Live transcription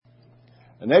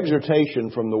an exhortation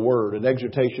from the Word, an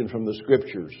exhortation from the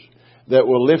Scriptures that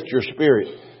will lift your spirit.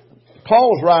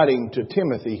 Paul's writing to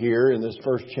Timothy here in this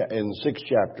in the 6th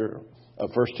chapter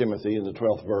of 1 Timothy in the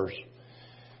 12th verse.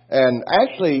 And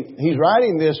actually, he's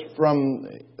writing this from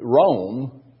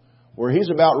Rome, where he's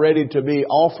about ready to be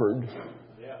offered.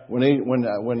 When he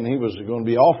was going to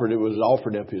be offered, it was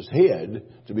offered up his head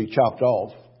to be chopped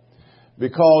off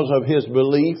because of his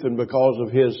belief and because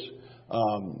of his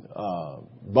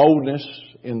boldness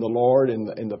in the Lord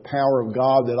and the power of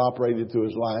God that operated through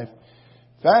his life.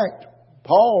 In fact,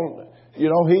 Paul, he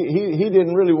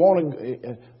didn't really want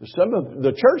to.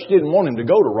 The church didn't want him to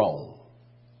go to Rome,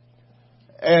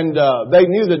 and they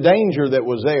knew the danger that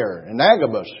was there. And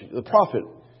Agabus, the prophet,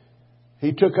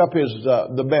 he took up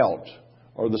the belt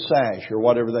or the sash or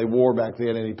whatever they wore back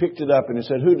then, and he picked it up and he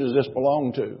said, "Who does this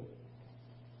belong to?"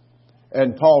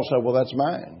 And Paul said, "Well, that's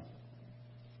mine."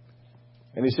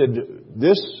 And he said,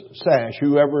 "This sash,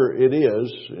 whoever it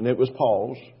is," and it was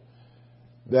Paul's,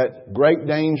 "that great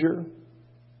danger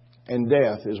and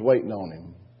death is waiting on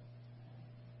him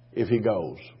if he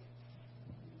goes."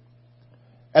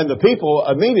 And the people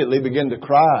immediately begin to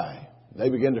cry. They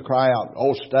begin to cry out,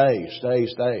 "Oh, stay, stay,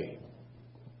 stay."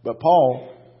 But Paul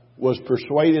was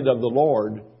persuaded of the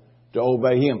Lord to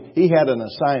obey him. He had an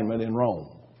assignment in Rome.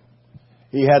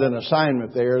 He had an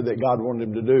assignment there that God wanted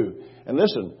him to do. And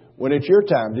listen, when it's your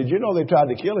time, did you know they tried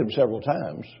to kill him several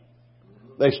times?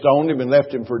 They stoned him and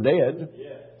left him for dead.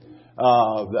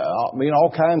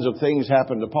 All kinds of things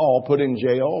happened to Paul. Put in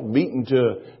jail, beaten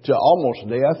to almost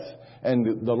death.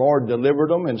 And the Lord delivered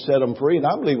them and set them free. And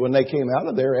I believe when they came out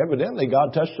of there, evidently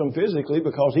God touched them physically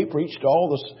because He preached to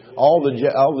all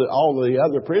the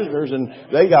other prisoners, and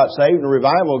they got saved, and a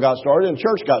revival got started, and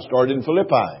church got started in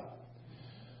Philippi.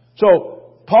 So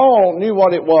Paul knew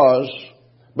what it was,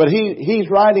 but he's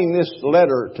writing this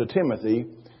letter to Timothy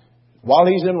while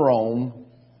he's in Rome,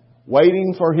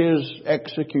 waiting for his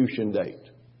execution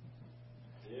date.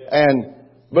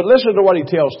 But listen to what he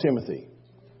tells Timothy: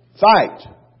 fight.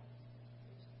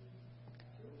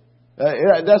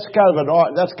 That's kind of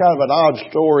an odd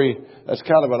story. That's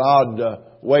kind of an odd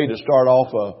way to start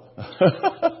off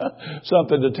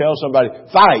something to tell somebody.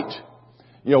 Fight.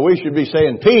 We should be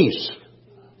saying peace.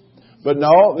 But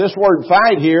no, this word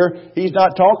fight here, he's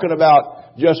not talking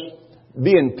about just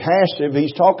being passive.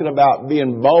 He's talking about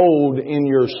being bold in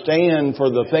your stand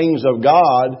for the things of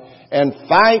God. And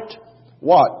fight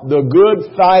what? The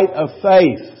good fight of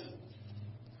faith.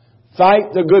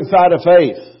 Fight the good fight of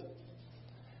faith.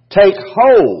 Take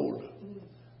hold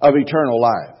of eternal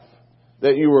life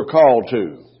that you were called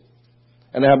to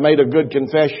and have made a good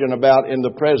confession about in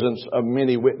the presence of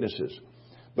many witnesses.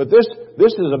 But this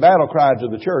is a battle cry to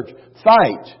the church.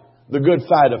 Fight the good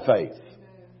fight of faith.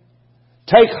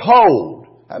 Take hold.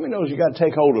 How many knows you got to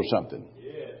take hold of something?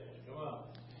 Yeah,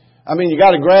 come on. You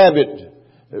got to grab it.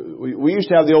 We used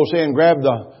to have the old saying, grab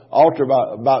the altar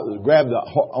grab the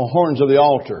horns of the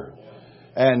altar.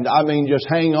 And just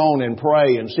hang on and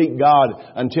pray and seek God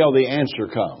until the answer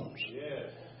comes. Yeah.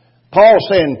 Paul's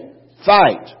saying,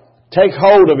 fight. Take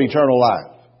hold of eternal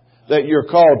life that you're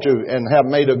called to and have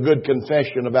made a good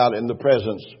confession about in the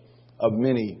presence of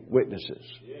many witnesses.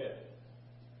 Yeah.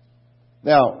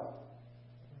 Now,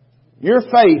 your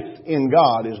faith in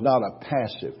God is not a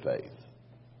passive faith.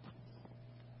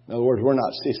 In other words, we're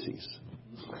not sissies.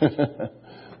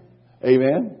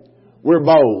 Amen? We're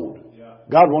bold.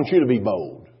 God wants you to be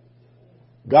bold.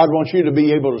 God wants you to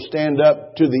be able to stand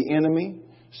up to the enemy,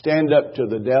 stand up to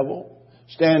the devil,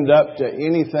 stand up to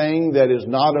anything that is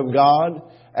not of God,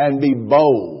 and be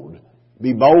bold.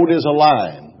 Be bold as a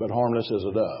lion, but harmless as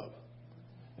a dove.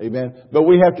 Amen. But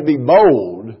we have to be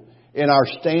bold in our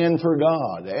stand for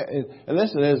God. And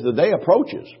listen, as the day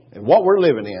approaches, and what we're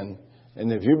living in,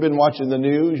 and if you've been watching the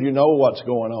news, you know what's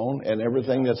going on and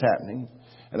everything that's happening.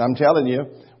 And I'm telling you,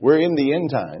 we're in the end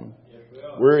time.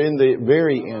 We're in the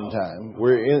very end time.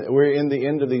 We're in the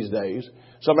end of these days.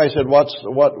 Somebody said, "What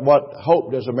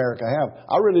hope does America have?"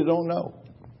 I really don't know.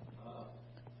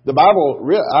 The Bible,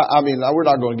 we're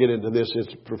not going to get into this.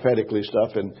 It's prophetically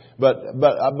stuff, but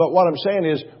what I'm saying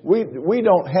is, we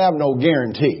don't have no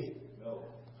guarantee.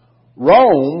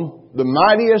 Rome, the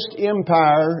mightiest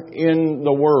empire in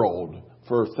the world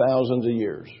for thousands of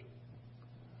years,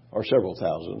 or several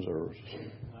thousands, or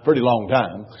a pretty long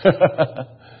time.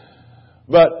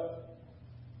 But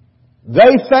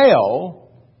they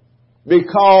fell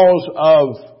because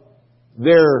of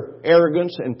their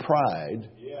arrogance and pride,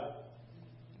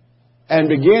 and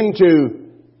begin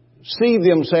to see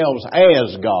themselves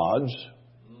as gods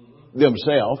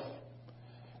themselves.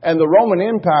 And the Roman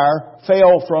Empire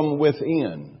fell from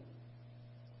within.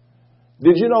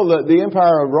 Did you know that the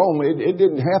Empire of Rome, it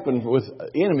didn't happen with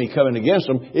enemy coming against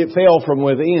them. It fell from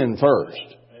within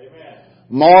first. Amen.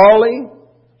 Morally,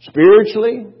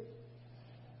 spiritually.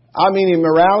 I mean,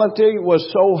 immorality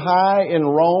was so high in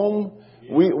Rome.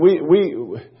 You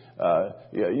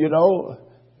know,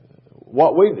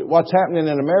 what's happening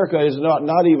in America is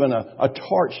not even a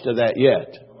torch to that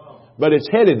yet. But it's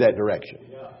headed that direction.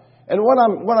 And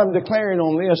what I'm declaring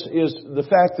on this is the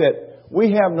fact that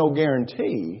we have no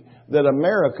guarantee that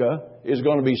America is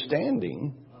going to be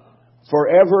standing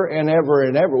forever and ever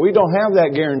and ever. We don't have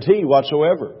that guarantee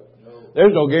whatsoever.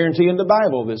 There's no guarantee in the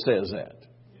Bible that says that.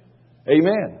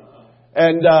 Amen.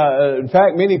 And in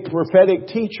fact, many prophetic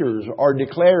teachers are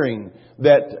declaring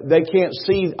that they can't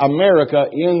see America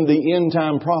in the end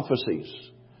time prophecies.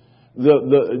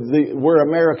 Where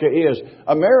America is.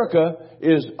 America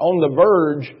is on the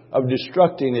verge of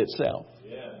destructing itself.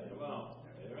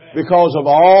 Because of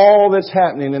all that's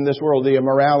happening in this world, the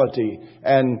immorality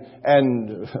and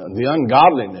the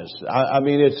ungodliness. I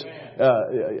mean, it's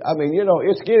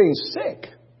getting sick.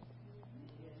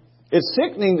 It's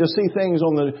sickening to see things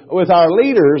with our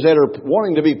leaders that are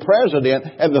wanting to be president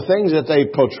and the things that they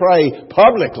portray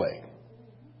publicly.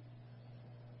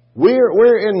 We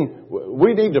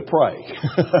need to pray.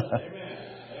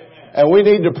 And we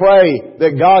need to pray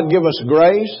that God give us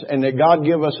grace and that God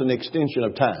give us an extension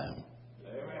of time.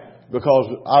 Because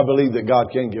I believe that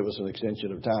God can give us an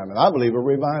extension of time. And I believe a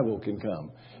revival can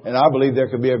come. And I believe there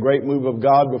could be a great move of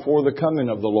God before the coming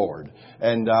of the Lord.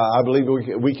 And I believe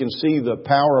we can see the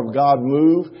power of God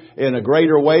move in a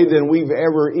greater way than we've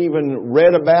ever even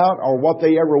read about or what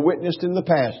they ever witnessed in the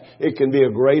past. It can be a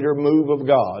greater move of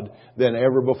God than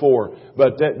ever before.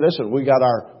 But listen, we got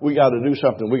to do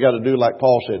something. We got to do like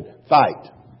Paul said, fight.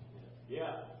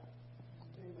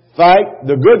 Fight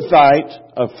the good fight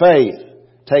of faith.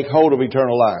 Take hold of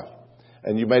eternal life.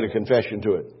 And you made a confession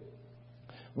to it.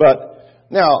 But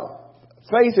now,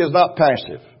 faith is not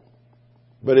passive,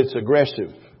 but it's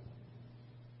aggressive.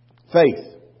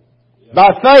 Faith.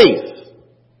 By faith.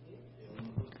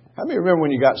 How many remember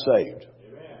when you got saved?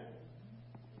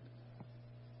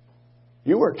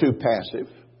 You weren't too passive.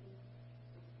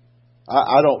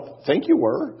 I don't think you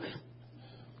were.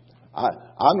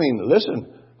 I mean,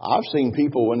 listen, I've seen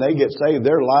people when they get saved,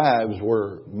 their lives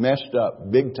were messed up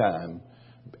big time,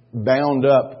 bound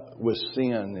up with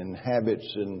sin and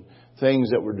habits and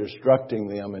things that were destructing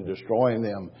them and destroying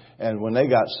them. And when they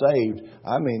got saved,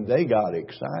 I mean, they got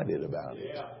excited about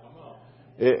it.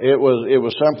 It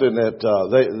was something that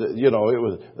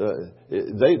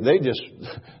they just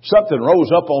something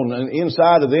rose up on the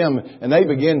inside of them, and they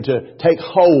began to take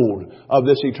hold of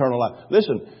this eternal life.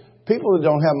 Listen. People that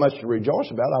don't have much to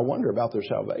rejoice about, I wonder about their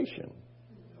salvation.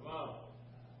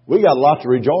 We got a lot to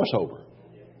rejoice over.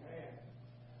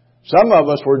 Some of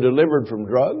us were delivered from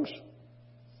drugs.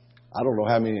 I don't know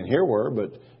how many in here were,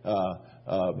 but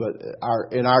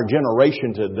in our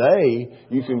generation today,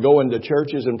 you can go into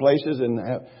churches and places. And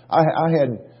I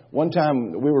had one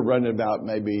time we were running about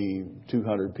maybe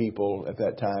 200 people at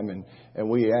that time, and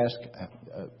we asked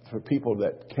for people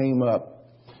that came up.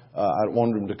 I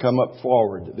wanted them to come up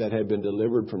forward that had been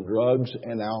delivered from drugs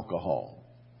and alcohol,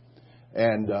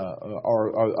 and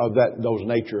or those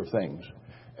nature of things.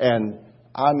 And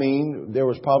I mean, there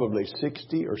was probably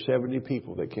 60 or 70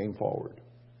 people that came forward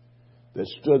that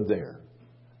stood there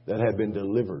that had been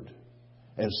delivered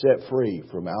and set free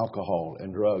from alcohol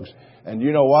and drugs. And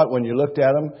you know what? When you looked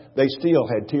at them, they still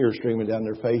had tears streaming down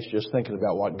their face just thinking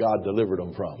about what God delivered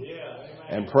them from.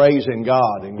 And praising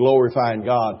God and glorifying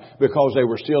God because they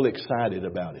were still excited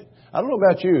about it. I don't know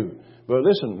about you, but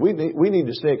listen, we need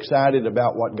to stay excited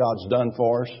about what God's done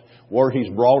for us, where He's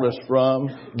brought us from.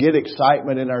 Get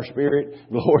excitement in our spirit.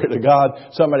 Glory to God.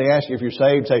 Somebody asks you if you're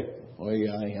saved, say, "Well,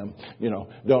 yeah, I am." You know,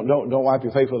 don't wipe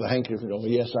your face with a handkerchief. Go,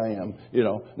 "Yes, I am." You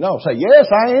know, no, say, "Yes,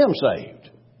 I am saved.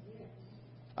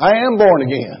 I am born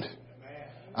again.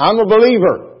 I'm a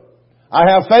believer. I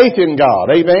have faith in God."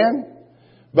 Amen.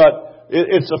 But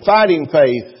it's a fighting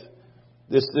faith,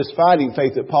 this fighting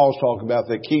faith that Paul's talking about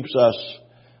that keeps us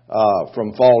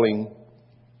from falling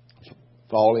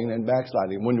and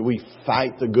backsliding. When we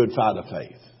fight the good fight of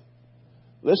faith.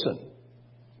 Listen,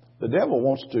 the devil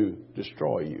wants to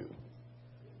destroy you.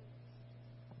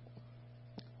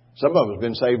 Some of us have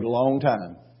been saved a long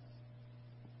time.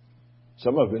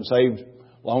 Some of us have been saved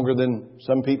longer than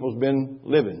some people's been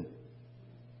living.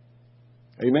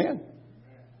 Amen.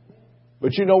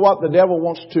 But you know what? The devil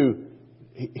wants to,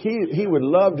 he would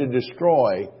love to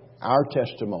destroy our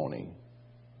testimony.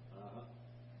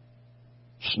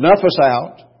 Snuff us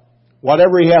out.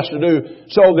 Whatever he has to do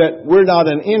so that we're not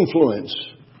an influence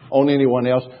on anyone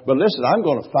else. But listen, I'm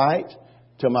going to fight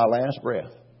till my last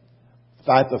breath.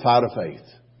 Fight the fight of faith.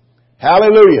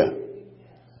 Hallelujah.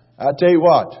 I tell you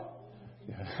what,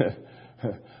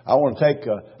 I'd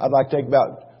like to take about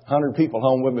 100 people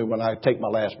home with me when I take my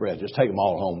last breath. Just take them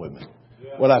all home with me.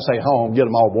 When I say home, get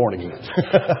them all born again.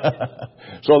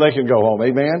 So they can go home.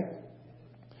 Amen?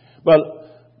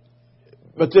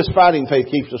 But this fighting faith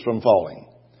keeps us from falling.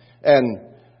 And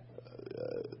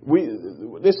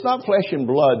it's not flesh and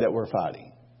blood that we're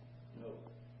fighting.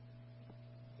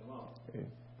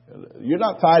 You're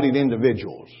not fighting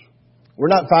individuals. We're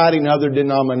not fighting other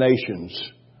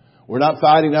denominations. We're not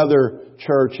fighting other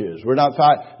churches. We're not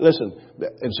fighting. Listen,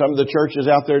 in some of the churches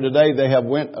out there today, they have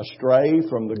went astray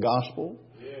from the gospel.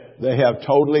 They have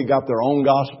totally got their own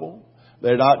gospel.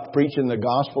 They're not preaching the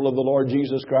gospel of the Lord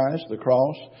Jesus Christ, the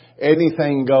cross.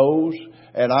 Anything goes.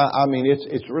 And I mean,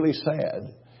 it's really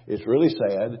sad. It's really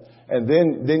sad. And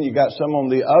then you got some on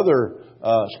the other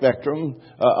spectrum,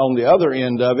 on the other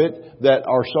end of it, that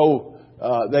are so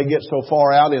they get so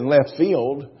far out in left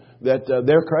field that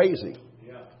they're crazy.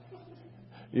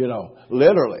 You know,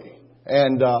 literally.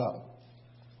 And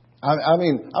I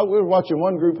mean, we were watching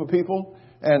one group of people,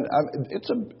 and it's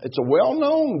a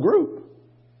well-known group.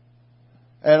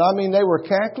 And I mean, they were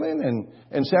cackling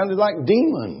and sounded like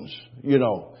demons, you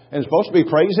know, and supposed to be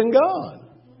praising God.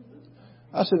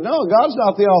 I said, no, God's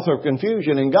not the author of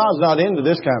confusion, and God's not into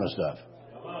this kind of stuff.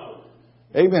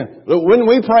 Amen. Look, when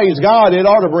we praise God, it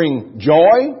ought to bring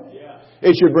joy.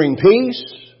 It should bring peace.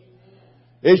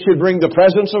 It should bring the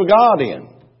presence of God in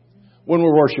when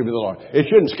we're worshiping the Lord. It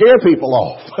shouldn't scare people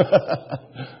off.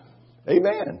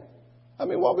 Amen. I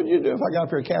mean, what would you do if I got up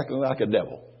here cackling like a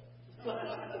devil?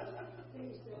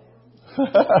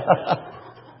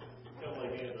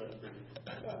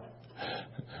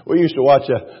 We used to watch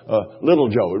Little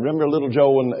Joe. Remember Little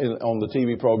Joe on the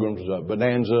TV programs,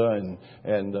 Bonanza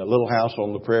and Little House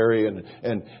on the Prairie,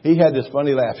 and he had this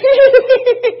funny laugh.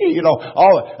 You know,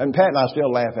 and Pat and I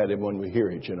still laugh at him when we hear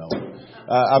it. You know,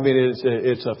 I mean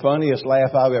it's the funniest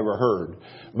laugh I've ever heard.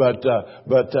 But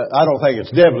I don't think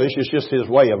it's devilish. It's just his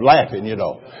way of laughing. You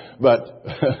know, but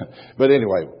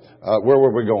anyway, where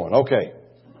were we going? Okay.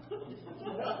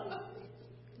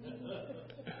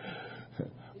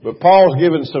 But Paul's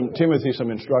given Timothy some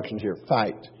instructions here.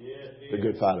 Fight the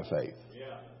good fight of faith.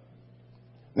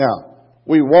 Now,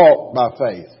 we walk by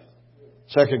faith.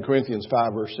 2 Corinthians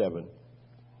 5 verse 7.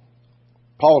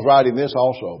 Paul's writing this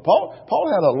also.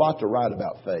 Paul had a lot to write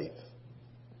about faith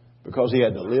because he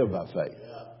had to live by faith.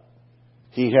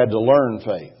 He had to learn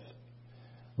faith.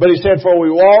 But he said, for we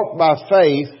walk by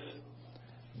faith,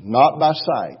 not by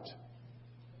sight.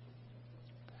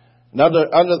 In other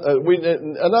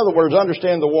words,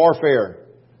 understand the warfare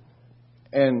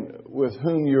and with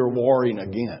whom you're warring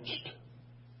against.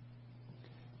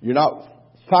 You're not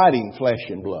fighting flesh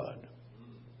and blood.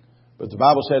 But the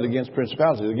Bible said against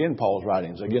principalities, again Paul's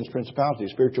writings, against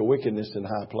principalities, spiritual wickedness in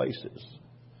high places.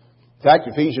 In fact,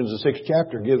 Ephesians the 6th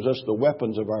chapter gives us the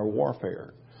weapons of our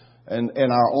warfare and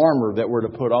our armor that we're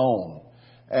to put on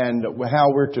and how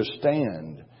we're to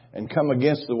stand and come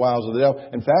against the wiles of the devil.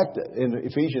 In fact, in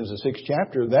Ephesians the 6th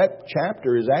chapter, that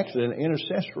chapter is actually an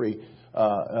intercessory,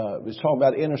 it's talking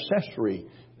about intercessory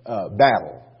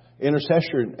battle,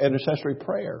 intercessory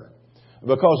prayer.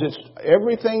 Because it's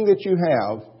everything that you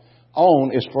have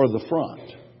on is for the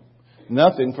front,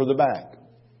 nothing for the back.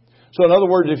 So in other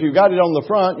words, if you've got it on the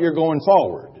front, you're going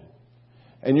forward.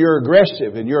 And you're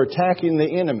aggressive and you're attacking the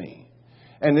enemy.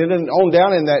 And then on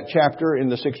down in that chapter, in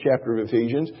the 6th chapter of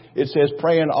Ephesians, it says,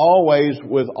 praying always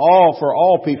with all for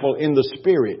all people in the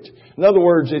Spirit. In other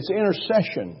words, it's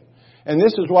intercession. And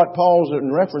this is what Paul's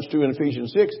in reference to in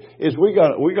Ephesians 6, is we're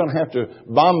going to have to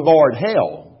bombard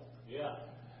hell.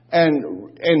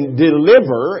 And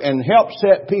deliver and help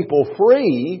set people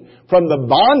free from the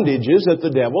bondages that the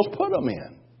devil's put them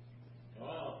in.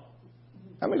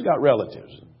 How many's got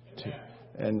relatives?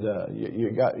 And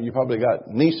you probably got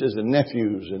nieces and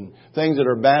nephews and things that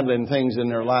are battling things in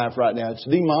their life right now. It's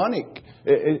demonic.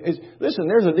 Listen,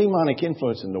 there's a demonic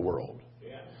influence in the world.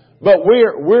 But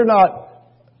we're not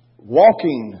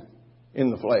walking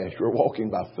in the flesh. We're walking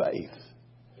by faith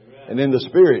and in the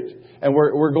Spirit. And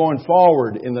we're going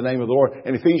forward in the name of the Lord.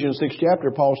 In Ephesians 6 chapter,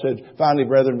 Paul said, finally,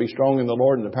 brethren, be strong in the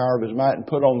Lord and the power of His might, and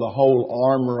put on the whole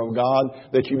armor of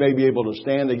God, that you may be able to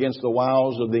stand against the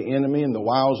wiles of the enemy and the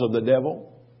wiles of the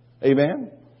devil. Amen?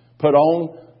 Put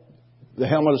on the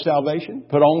helmet of salvation.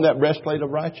 Put on that breastplate of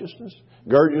righteousness.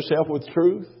 Gird yourself with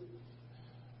truth.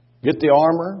 Get the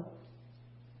armor.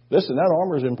 Listen, that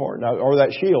armor is important. Or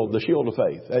that shield, the shield of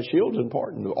faith. That shield is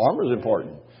important. The armor is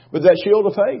important. But that shield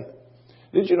of faith.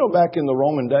 Did you know back in the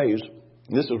Roman days,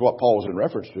 and this is what Paul's in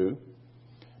reference to,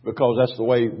 because that's the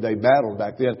way they battled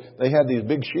back then. They had these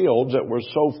big shields that were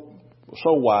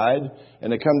so wide,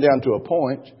 and they come down to a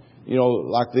point,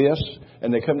 like this,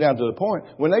 and they come down to the point.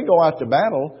 When they go out to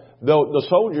battle, the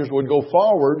soldiers would go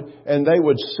forward and they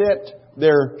would set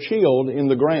their shield in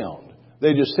the ground.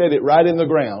 They just set it right in the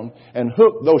ground and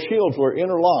hooked. Those shields were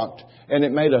interlocked, and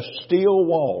it made a steel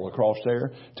wall across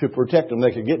there to protect them.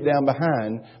 They could get down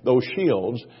behind those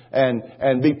shields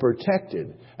and be protected.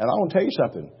 And I want to tell you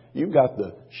something. You've got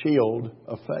the shield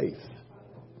of faith.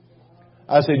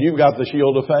 I said, you've got the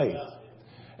shield of faith.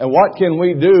 And what can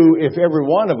we do if every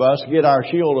one of us get our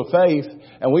shield of faith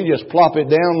and we just plop it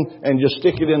down and just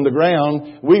stick it in the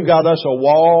ground? We've got us a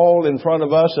wall in front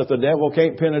of us that the devil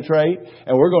can't penetrate,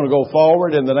 and we're going to go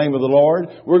forward in the name of the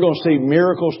Lord. We're going to see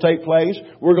miracles take place.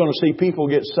 We're going to see people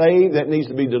get saved that needs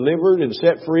to be delivered and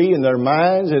set free in their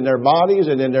minds, in their bodies,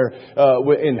 and in their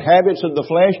in habits of the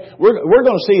flesh. We're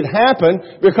going to see it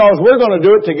happen because we're going to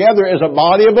do it together as a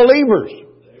body of believers.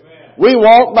 Amen. We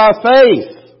walk by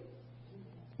faith,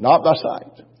 not by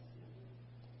sight.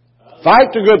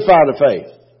 Fight the good fight of faith.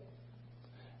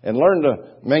 And learn to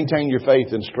maintain your faith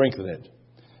and strengthen it.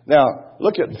 Now,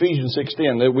 look at Ephesians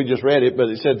 6:10. We just read it, but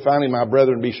it said, finally, my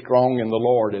brethren, be strong in the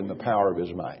Lord and the power of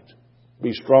His might.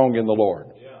 Be strong in the Lord.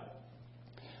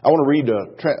 I want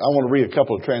to read a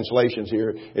couple of translations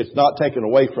here. It's not taken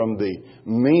away from the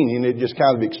meaning. It just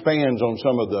kind of expands on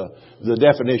some of the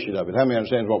definition of it. How many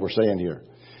understand what we're saying here?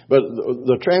 But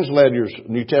the translators,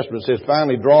 New Testament says,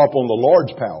 finally draw upon the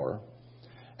Lord's power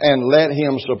and let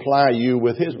Him supply you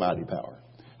with His mighty power.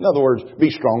 In other words,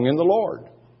 be strong in the Lord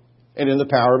and in the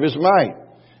power of His might.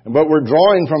 But we're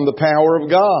drawing from the power of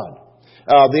God.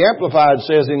 The Amplified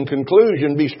says, in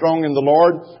conclusion, be strong in the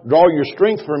Lord, draw your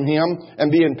strength from Him,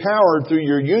 and be empowered through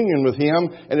your union with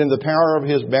Him and in the power of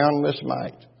His boundless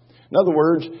might. In other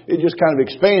words, it just kind of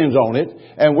expands on it.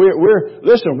 And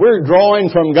we're drawing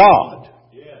from God.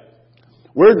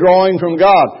 We're drawing from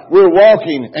God. We're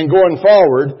walking and going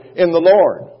forward in the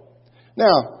Lord.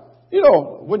 Now,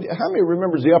 how many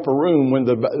remembers the upper room when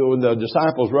the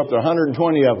disciples were up there, 120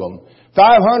 of them?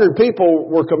 500 people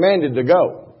were commanded to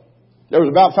go. There was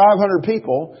about 500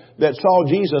 people that saw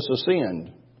Jesus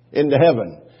ascend into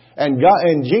heaven.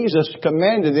 And Jesus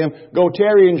commanded them, go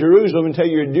tarry in Jerusalem until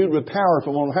you're endued with power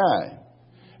from on high.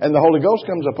 And the Holy Ghost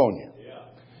comes upon you.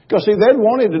 Because, see, they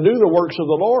wanted to do the works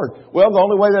of the Lord. Well, the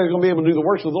only way they're going to be able to do the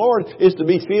works of the Lord is to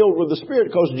be filled with the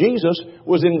Spirit, because Jesus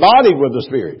was embodied with the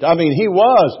Spirit. I mean, He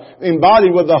was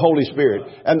embodied with the Holy Spirit.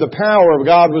 And the power of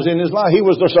God was in His life. He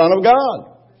was the Son of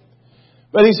God.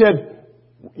 But He said,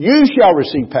 you shall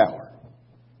receive power.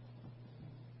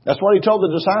 That's what He told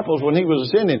the disciples when He was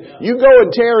ascending. You go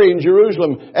and tarry in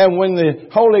Jerusalem, and when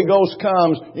the Holy Ghost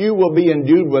comes, you will be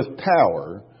endued with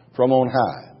power from on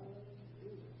high.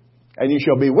 And you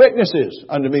shall be witnesses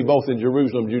unto me both in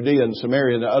Jerusalem, Judea, and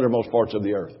Samaria, and the uttermost parts of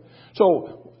the earth.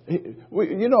 So,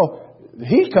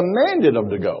 He commanded them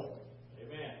to go.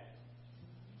 Amen.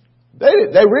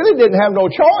 They really didn't have no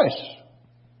choice.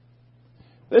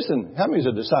 Listen, how many is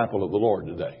a disciple of the Lord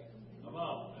today? Come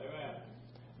on. Amen.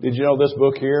 Did you know this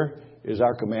book here is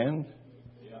our command?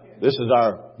 Yeah. This is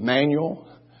our manual.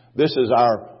 This is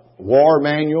our war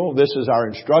manual. This is our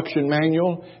instruction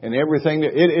manual, and everything.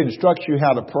 It instructs you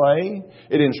how to pray.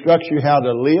 It instructs you how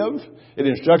to live. It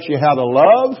instructs you how to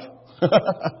love.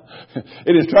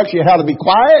 It instructs you how to be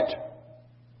quiet.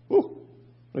 Ooh.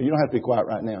 Well, you don't have to be quiet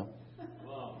right now.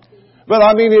 But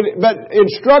but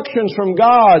instructions from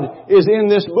God is in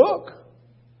this book.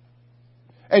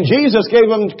 And Jesus gave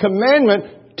them the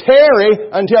commandment, tarry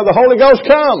until the Holy Ghost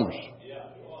comes.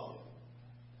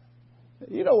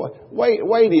 You know what?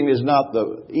 Waiting is not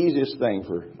the easiest thing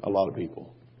for a lot of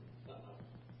people.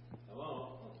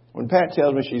 When Pat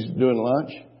tells me she's doing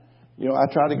lunch,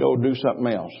 I try to go do something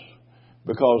else,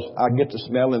 because I get the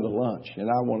smell in the lunch, and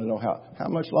I want to know how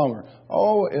much longer.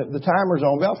 Oh, the timer's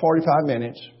on about 45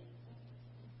 minutes.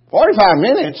 45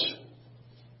 minutes?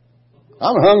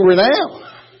 I'm hungry now.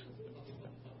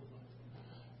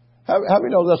 How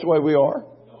many know that's the way we are?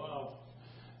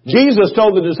 Jesus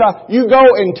told the disciples, you go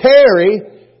and tarry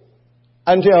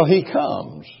until He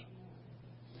comes.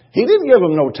 He didn't give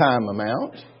them no time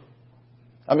amount.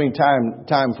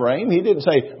 Time frame. He didn't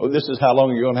say, this is how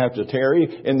long you're going to have to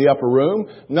tarry in the upper room.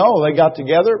 No, they got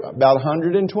together, about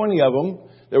 120 of them.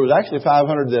 There was actually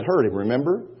 500 that heard Him,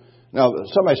 remember? Now,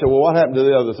 somebody said, well, what happened to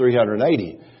the other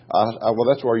 380? Well,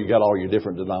 that's where you got all your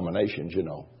different denominations,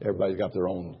 Everybody's got their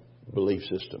own belief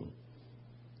system.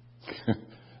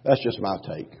 That's just my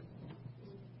take.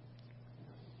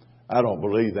 I don't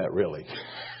believe that, really.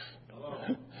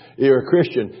 You're a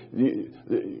Christian.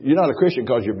 You're not a Christian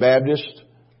because you're Baptist,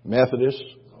 Methodist,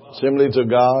 Assemblies of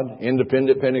God,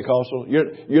 independent Pentecostal.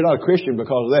 You're not a Christian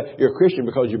because of that. You're a Christian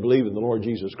because you believe in the Lord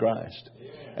Jesus Christ.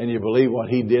 And you believe what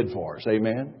He did for us.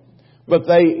 Amen? But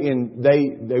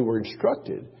they were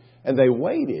instructed and they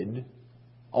waited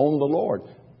on the Lord.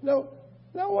 No,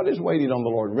 what is waiting on the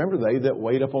Lord? Remember, they that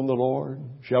wait upon the Lord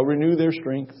shall renew their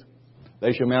strength.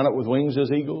 They shall mount up with wings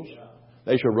as eagles.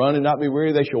 They shall run and not be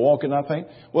weary. They shall walk and not faint.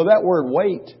 Well, that word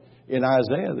wait in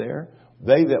Isaiah there,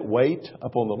 they that wait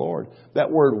upon the Lord.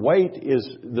 That word wait is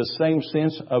the same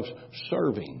sense of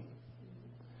serving.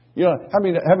 You know, how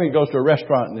many goes to a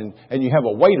restaurant and you have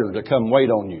a waiter to come wait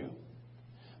on you?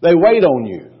 They wait on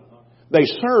you. They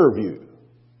serve you.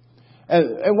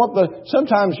 And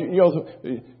sometimes,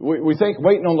 we think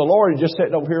waiting on the Lord is just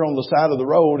sitting over here on the side of the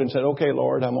road and said, okay,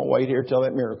 Lord, I'm going to wait here till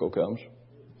that miracle comes.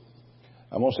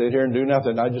 I'm going to sit here and do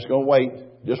nothing. I'm just going to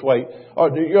wait. Just wait.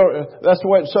 That's the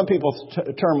way some people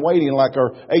term waiting, like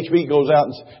our HB goes out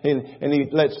and he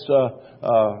lets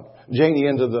Janie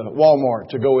into the Walmart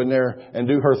to go in there and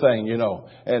do her thing,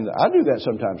 And I do that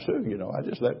sometimes too, I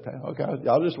just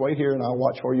I'll just wait here and I'll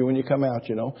watch for you when you come out,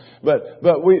 But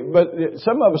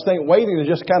some of us think waiting is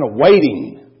just kind of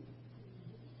waiting.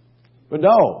 But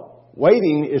no,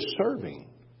 waiting is serving.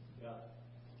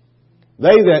 They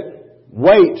that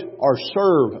wait or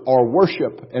serve or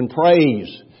worship and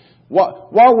praise.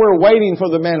 While we're waiting for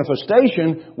the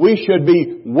manifestation, we should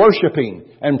be worshiping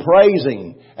and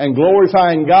praising and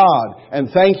glorifying God and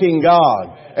thanking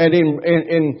God and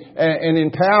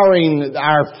empowering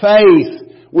our faith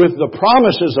with the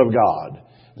promises of God.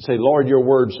 And say, Lord, your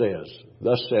word says,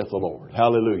 thus saith the Lord.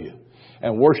 Hallelujah.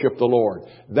 And worship the Lord.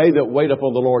 They that wait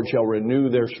upon the Lord shall renew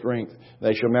their strength.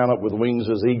 They shall mount up with wings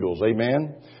as eagles.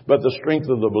 Amen. But the strength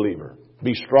of the believer,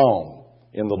 be strong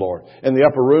in the Lord. In the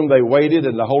upper room they waited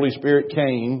and the Holy Spirit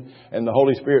came and the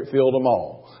Holy Spirit filled them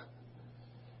all.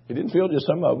 He didn't fill just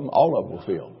some of them, all of them were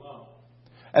filled.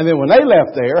 And then when they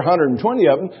left there, 120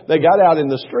 of them, they got out in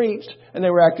the streets and they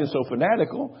were acting so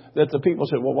fanatical that the people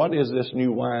said, well, what is this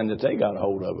new wine that they got a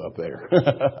hold of up there?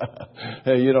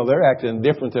 They're acting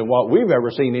different than what we've ever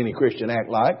seen any Christian act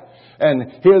like. And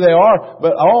here they are,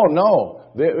 but oh no,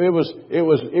 it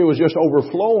was just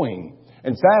overflowing.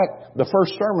 In fact, the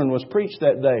first sermon was preached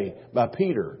that day by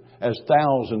Peter as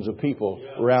thousands of people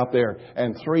were out there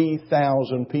and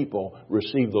 3,000 people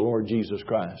received the Lord Jesus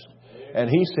Christ. And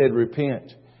he said,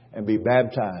 repent and be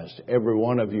baptized, every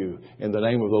one of you, in the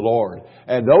name of the Lord.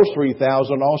 And those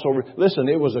 3,000 also, listen,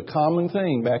 it was a common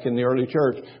thing back in the early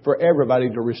church for everybody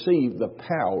to receive the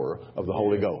power of the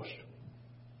Holy Ghost.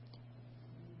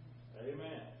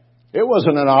 Amen. It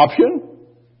wasn't an option.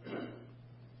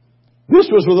 This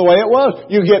was the way it was.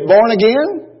 You get born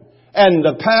again, and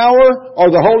the power or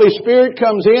the Holy Spirit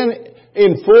comes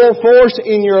in full force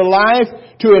in your life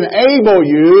to enable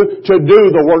you to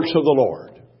do the works of the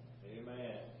Lord.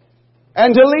 Amen.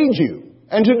 And to lead you,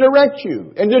 and to direct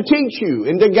you, and to teach you,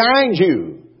 and to guide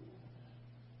you.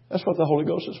 That's what the Holy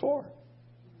Ghost is for.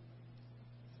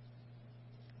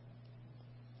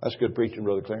 That's good preaching,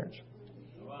 Brother Clarence.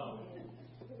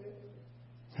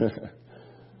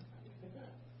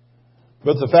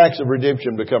 But the facts of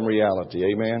redemption become reality.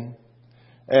 Amen.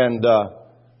 And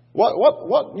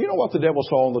what the devil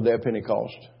saw on the day of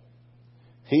Pentecost?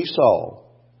 He saw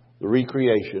the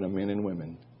recreation of men and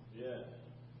women. Yeah.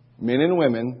 Men and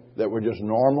women that were just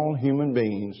normal human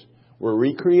beings were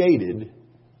recreated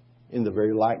in the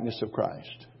very likeness of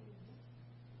Christ.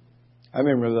 I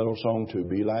remember that old song, to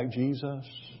be like Jesus.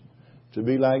 To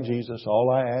be like Jesus.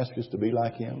 All I ask is to be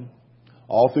like Him.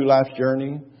 All through life's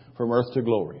journey from earth to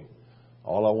glory.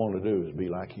 All I want to do is be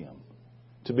like Him.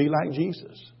 To be like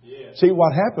Jesus. Yeah. See,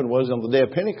 what happened was on the day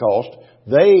of Pentecost,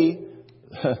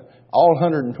 all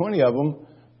 120 of them,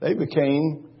 they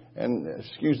became, and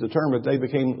excuse the term, but they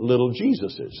became little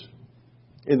Jesuses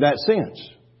in that sense.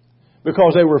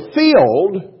 Because they were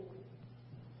filled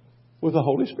with the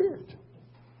Holy Spirit.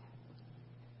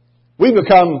 We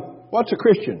become, what's a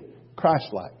Christian?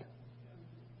 Christ-like.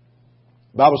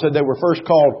 The Bible said they were first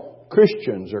called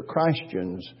Christians or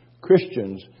Christians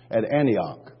at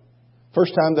Antioch.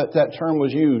 First time that term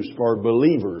was used for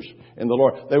believers in the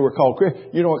Lord. They were called Christian.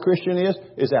 You know what Christian is?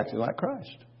 It's acting like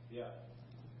Christ. Yeah.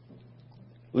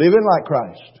 Living like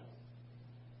Christ.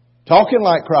 Talking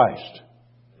like Christ.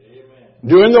 Amen.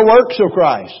 Doing the works of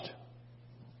Christ.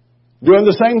 Doing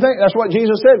the same thing. That's what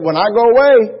Jesus said. When I go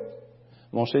away,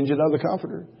 I'm going to send you another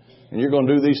comforter. And you're going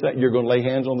to do these things. You're going to lay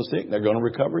hands on the sick. They're going to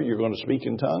recover. You're going to speak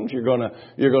in tongues. You're going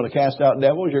to cast out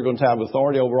devils. You're going to have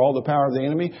authority over all the power of the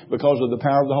enemy because of the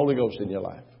power of the Holy Ghost in your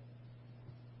life.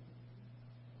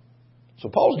 So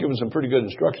Paul's giving some pretty good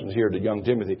instructions here to young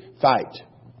Timothy. Fight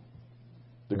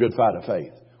the good fight of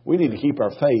faith. We need to keep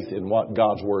our faith in what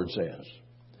God's Word says.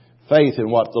 Faith in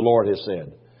what the Lord has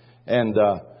said. And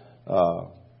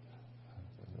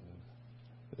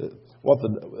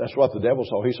that's what the devil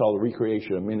saw. He saw the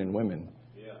recreation of men and women.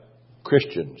 Yeah.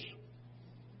 Christians.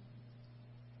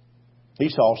 He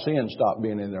saw sin stop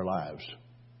being in their lives.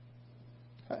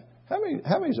 How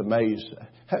many's amazed?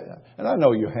 And I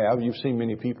know you have. You've seen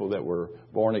many people that were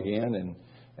born again.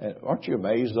 And aren't you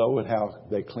amazed, though, at how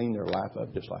they clean their life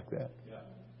up just like that? Yeah.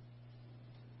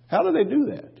 How do they do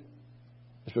that?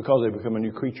 It's because they become a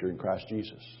new creature in Christ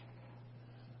Jesus.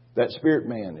 That spirit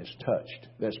man is touched.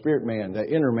 That spirit man, that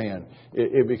inner man,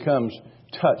 it becomes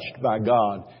touched by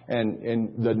God.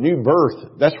 And the new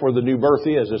birth, that's where the new birth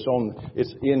is.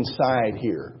 It's inside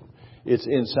here. It's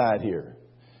inside here.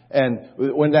 And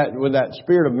when that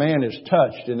spirit of man is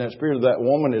touched and that spirit of that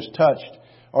woman is touched,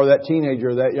 or that teenager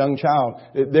or that young child,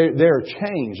 they're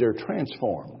changed. They're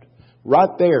transformed. Right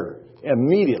there,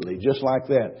 immediately, just like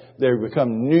that, they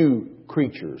become new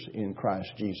creatures in Christ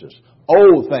Jesus.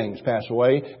 Old things pass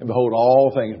away, and behold,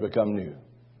 all things become new.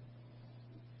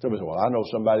 Somebody said, well, I know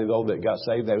somebody, though, that got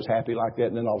saved, that was happy like that,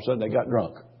 and then all of a sudden they got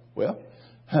drunk. Well,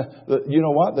 you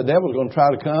know what? The devil's going to try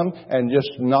to come and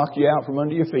just knock you out from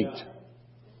under your feet.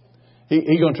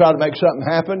 He's going to try to make something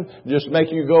happen, just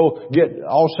make you go get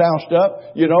all soused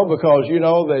up, because,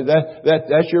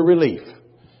 that's your relief.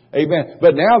 Amen.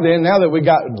 But now that we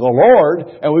got the Lord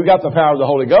and we've got the power of the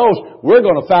Holy Ghost, we're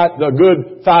going to fight the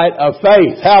good fight of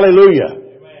faith.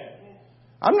 Hallelujah. Amen.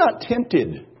 I'm not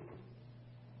tempted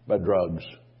by drugs,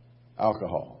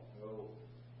 alcohol.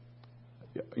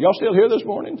 Y'all still here this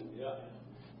morning? Yeah.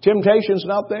 Temptation's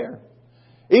not there.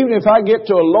 Even if I get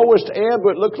to a lowest ebb,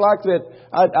 it looks like that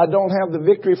I don't have the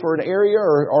victory for an area,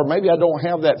 or maybe I don't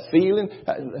have that feeling.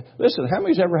 Listen, how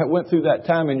many's ever went through that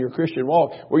time in your Christian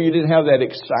walk where you didn't have that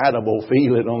excitable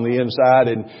feeling on the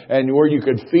inside, and where you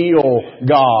could feel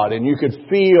God, and you could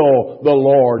feel the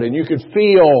Lord, and you could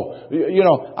feel,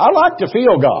 I like to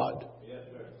feel God.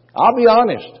 I'll be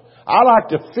honest. I like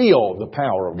to feel the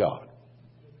power of God.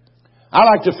 I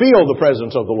like to feel the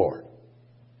presence of the Lord.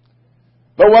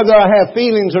 But whether I have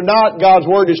feelings or not, God's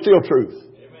Word is still truth.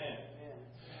 Amen.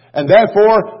 And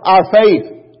therefore, our faith,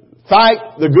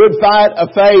 fight the good fight of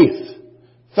faith.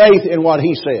 Faith in what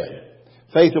He said.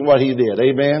 Faith in what He did.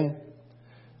 Amen.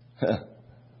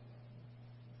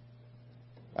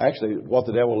 Actually, what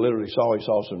the devil literally saw,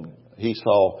 he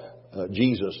saw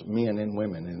Jesus, men and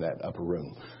women in that upper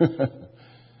room.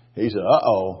 He said,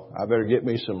 I better get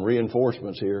me some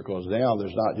reinforcements here, because now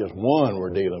there's not just one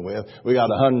we're dealing with. We got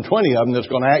 120 of them that's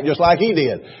going to act just like he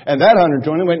did. And that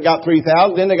 120 went and got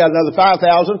 3,000. Then they got another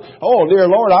 5,000. Oh, dear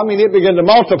Lord, it began to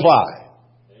multiply.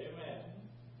 Amen.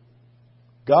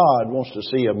 God wants to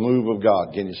see a move of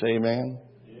God. Can you say amen?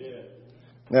 Yeah.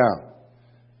 Now,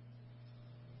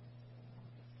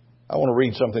 I want to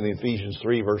read something in Ephesians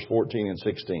 3, verse 14 and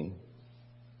 16.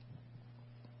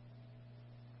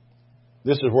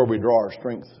 This is where we draw our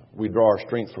strength. We draw our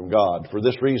strength from God. For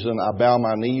this reason, I bow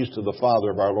my knees to the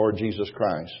Father of our Lord Jesus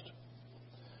Christ,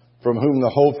 from whom the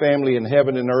whole family in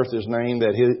heaven and earth is named,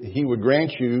 that He would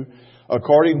grant you,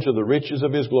 according to the riches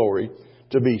of His glory,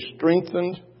 to be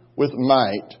strengthened with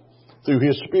might through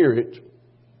His Spirit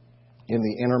in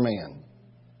the inner man.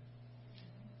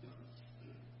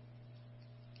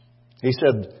 He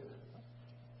said,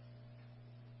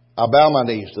 I bow my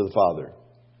knees to the Father,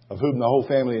 of whom the whole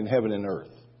family in heaven and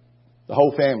earth, the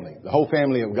whole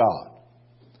family of God,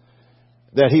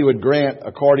 that He would grant,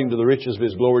 according to the riches of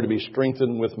His glory, to be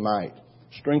strengthened with might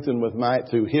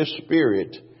through His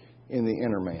Spirit in the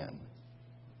inner man.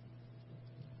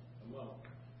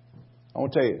 I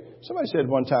want to tell you, somebody said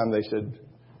one time, they said,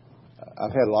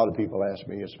 I've had a lot of people ask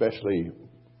me, especially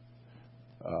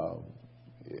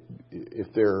if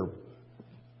they're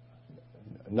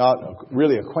not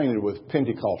really acquainted with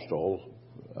Pentecostal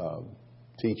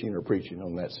teaching or preaching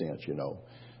on that sense,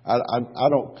 I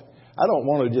don't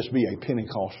want to just be a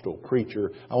Pentecostal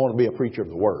preacher. I want to be a preacher of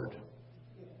the Word.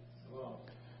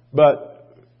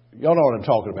 But y'all know what I'm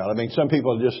talking about. Some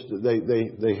people just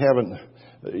they haven't,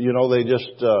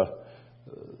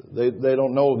 they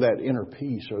don't know that inner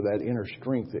peace or that inner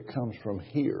strength that comes from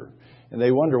here, and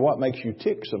they wonder what makes you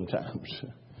tick sometimes.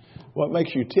 What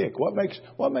makes you tick? What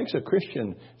makes a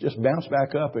Christian just bounce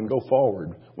back up and go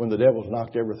forward when the devil's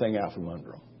knocked everything out from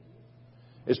under them?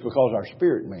 It's because our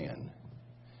spirit man.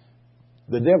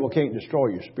 The devil can't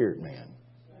destroy your spirit man.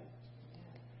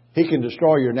 He can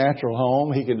destroy your natural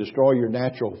home. He can destroy your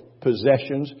natural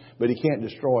possessions. But he can't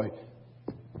destroy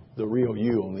the real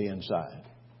you on the inside.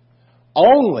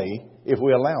 Only if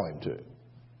we allow him to.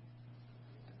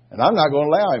 And I'm not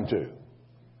going to allow him to.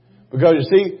 Because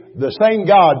you see, the same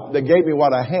God that gave me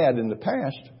what I had in the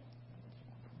past,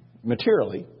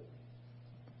 materially,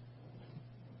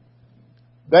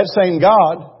 that same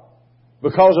God,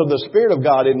 because of the Spirit of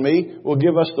God in me, will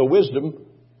give us the wisdom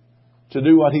to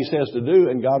do what He says to do,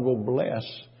 and God will bless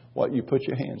what you put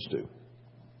your hands to.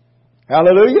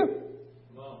 Hallelujah.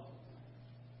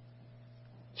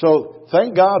 So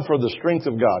thank God for the strength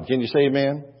of God. Can you say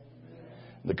amen?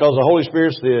 Because the Holy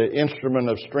Spirit's the instrument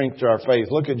of strength to our faith.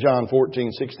 Look at John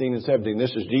 14, 16 and 17.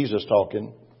 This is Jesus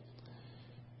talking.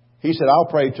 He said, I'll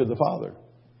pray to the Father,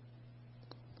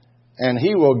 and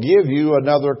He will give you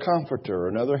another comforter,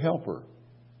 another helper,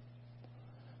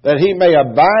 that He may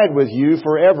abide with you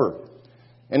forever.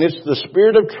 And it's the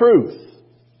Spirit of truth,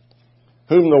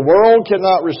 whom the world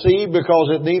cannot receive because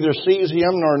it neither sees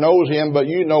Him nor knows Him, but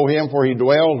you know Him, for He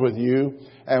dwells with you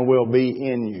and will be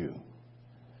in you.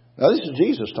 Now this is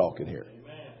Jesus talking here.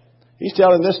 He's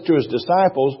telling this to His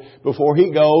disciples before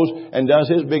He goes and does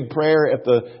His big prayer at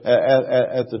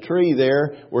the tree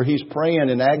there, where He's praying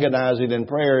and agonizing in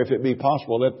prayer. If it be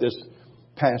possible, let this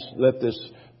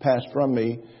pass from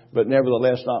me, but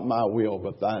nevertheless not my will,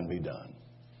 but Thine be done.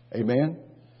 Amen.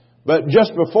 But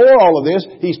just before all of this,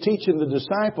 He's teaching the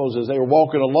disciples as they were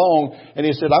walking along, and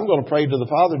He said, I'm going to pray to the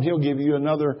Father, and He'll give you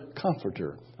another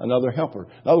comforter, another helper.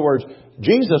 In other words,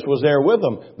 Jesus was there with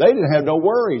them. They didn't have no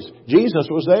worries. Jesus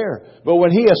was there. But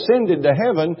when He ascended to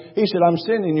heaven, He said, I'm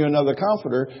sending you another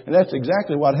comforter. And that's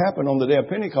exactly what happened on the day of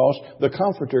Pentecost. The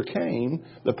comforter came,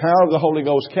 the power of the Holy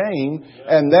Ghost came,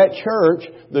 and that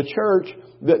the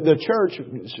church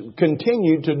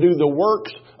continued to do the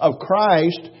works of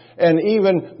Christ, and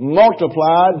even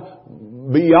multiplied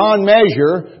beyond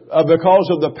measure because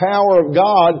of the power of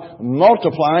God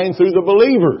multiplying through the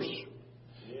believers.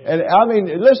 And I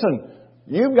mean, listen,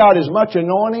 you've got as much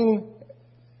anointing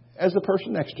as the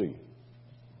person next to you.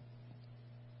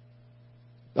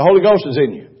 The Holy Ghost is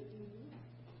in you.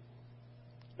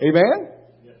 Amen?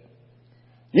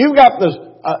 You've got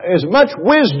as much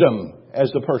wisdom as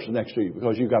the person next to you,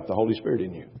 because you've got the Holy Spirit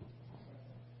in you.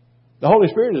 The Holy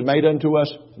Spirit has made unto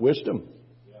us wisdom,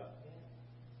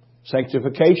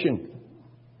 sanctification.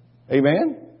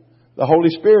 Amen? The Holy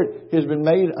Spirit has been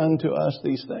made unto us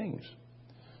these things.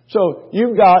 So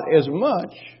you've got as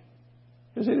much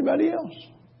as anybody else.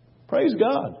 Praise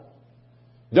God.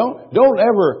 Don't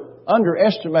ever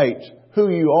underestimate who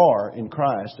you are in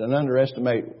Christ and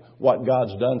underestimate what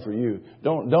God's done for you.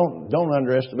 Don't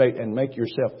underestimate and make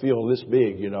yourself feel this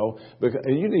big, because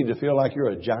you need to feel like you're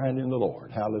a giant in the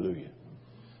Lord. Hallelujah.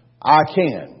 I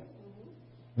can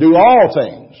do all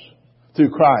things through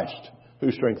Christ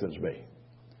who strengthens me.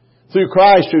 Through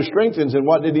Christ who strengthens, and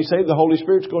what did He say? The Holy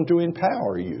Spirit's going to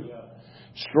empower you,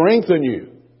 strengthen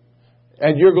you.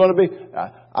 And you're going to be...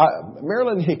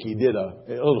 Marilyn Hickey did an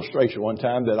illustration one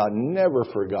time that I never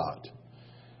forgot.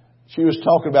 She was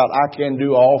talking about, I can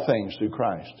do all things through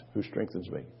Christ who strengthens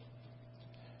me.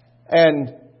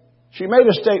 And she made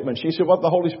a statement. She said, what the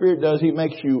Holy Spirit does, He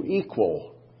makes you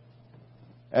equal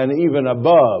and even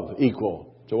above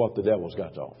equal to what the devil's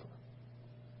got to offer.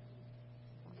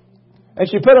 And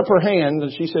she put up her hand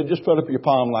and she said, just put up your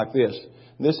palm like this.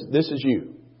 This is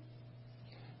you.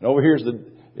 And over here is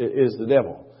the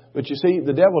devil. But you see,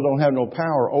 the devil don't have no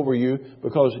power over you,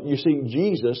 because you see,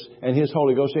 Jesus and His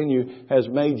Holy Ghost in you has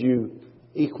made you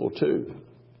equal to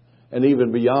and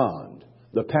even beyond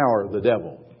the power of the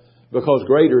devil. Because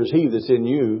greater is He that's in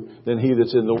you than he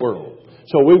that's in the world.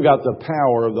 So we've got the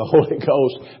power of the Holy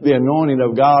Ghost, the anointing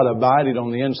of God abiding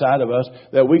on the inside of us,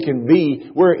 that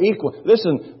we're equal.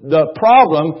 Listen, the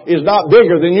problem is not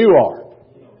bigger than you are.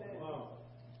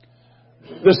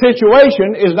 The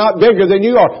situation is not bigger than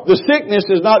you are. The sickness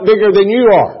is not bigger than you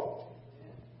are.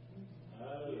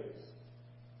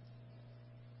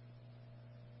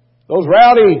 Those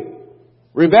rowdy,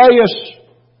 rebellious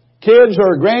kids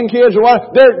or grandkids or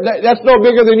what, that's no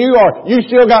bigger than you are. You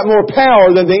still got more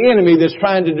power than the enemy that's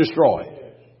trying to destroy.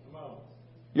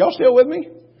 Y'all still with me?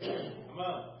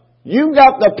 You've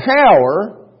got the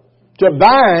power to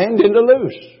bind and to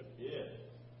loose.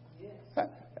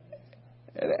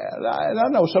 And I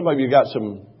know some of you got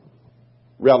some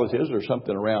relatives or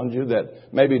something around you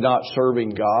that maybe not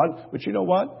serving God, but you know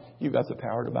what? You've got the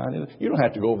power to bind it. You don't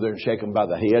have to go over there and shake them by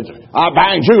the heads. I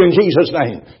bind you in Jesus'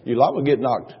 name. You're liable to get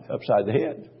knocked upside the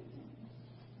head.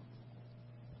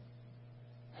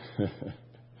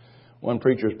 One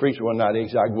preacher was preaching one night. He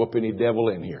said, I can whoop any devil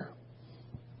in here.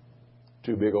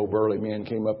 Two big old burly men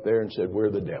came up there and said, we're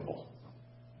the devil.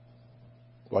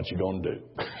 What you going to do?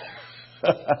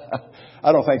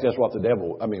 I don't think that's what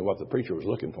the preacher was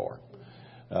looking for.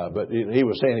 But he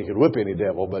was saying he could whip any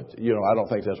devil, but I don't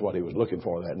think that's what he was looking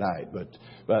for that night. But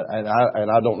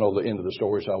I don't know the end of the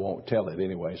story, so I won't tell it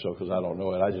anyway. So because I don't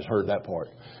know it, I just heard that part.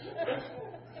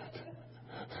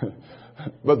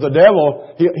 But the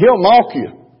devil, he'll mock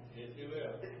you.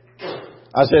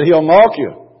 I said he'll mock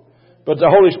you. But the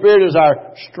Holy Spirit is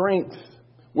our strength.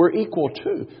 We're equal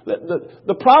to.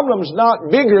 The problem's not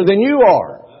bigger than you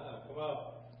are.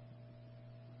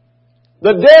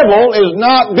 The devil is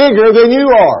not bigger than you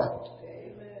are.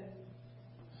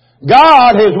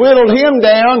 God has whittled him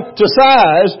down to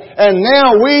size, and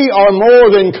now we are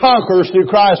more than conquerors through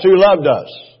Christ who loved us.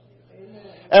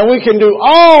 And we can do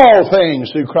all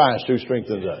things through Christ who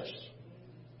strengthens us.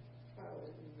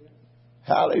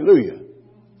 Hallelujah.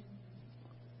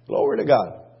 Glory to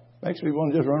God. Makes me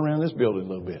want to just run around this building a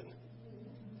little bit.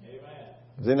 Amen.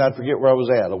 Then I'd forget where I was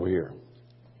at over here.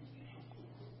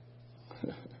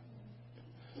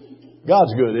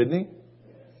 God's good, isn't He?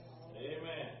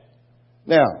 Amen.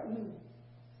 Now,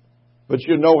 but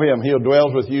you know Him. He'll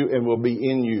dwell with you and will be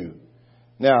in you.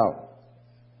 Now,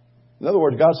 in other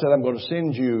words, God said, I'm going to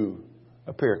send you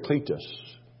a Paracletus.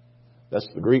 That's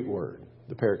the Greek word,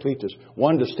 the Paracletus.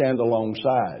 One to stand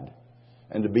alongside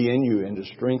and to be in you and to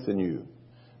strengthen you.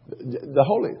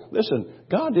 Listen,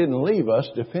 God didn't leave us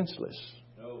defenseless.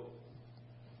 No.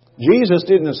 Jesus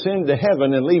didn't ascend to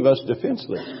heaven and leave us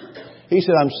defenseless. He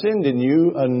said, I'm sending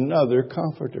you another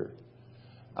comforter.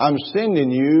 I'm sending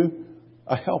you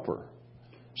a helper.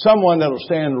 Someone that will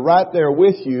stand right there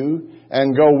with you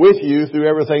and go with you through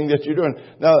everything that you're doing.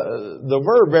 Now, the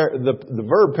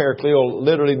verb parakleo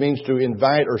literally means to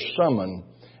invite or summon,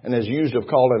 and is used of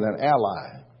calling an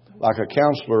ally, like a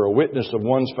counselor, a witness of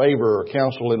one's favor, or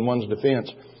counsel in one's defense.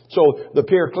 So the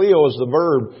parakleo is the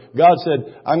verb. God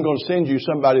said, I'm going to send you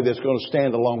somebody that's going to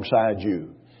stand alongside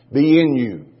you, be in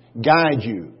you, guide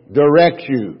you, direct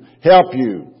you, help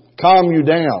you, calm you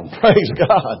down. Praise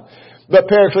God. But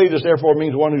Paracletus, therefore,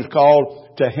 means one who's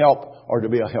called to help or to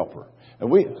be a helper.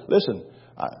 And listen,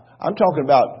 I'm talking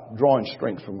about drawing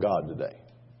strength from God today.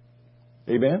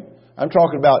 Amen? I'm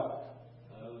talking about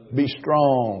be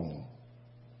strong.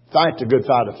 Fight the good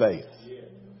fight of faith.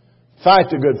 Fight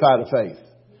the good fight of faith.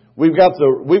 We've got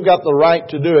the right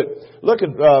to do it. Look at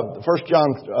 1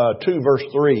 John 2 verse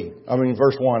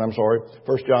 1, I'm sorry.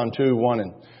 1 John 2, 1.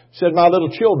 And it said, my little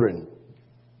children,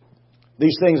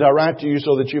 these things I write to you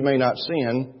so that you may not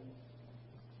sin.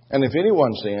 And if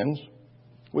anyone sins,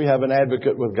 we have an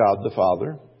advocate with God the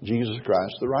Father, Jesus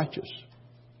Christ the righteous.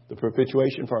 The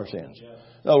propitiation for our sins.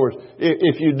 In other words,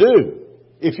 if you do,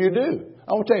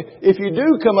 I want to tell you, if you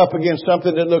do come up against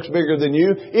something that looks bigger than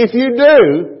you, if you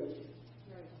do,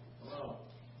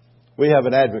 we have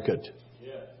an advocate.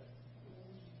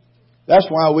 That's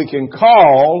why we can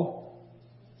call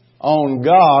on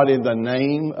God in the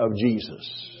name of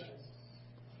Jesus.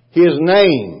 His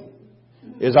name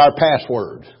is our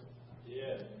password.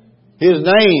 His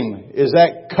name is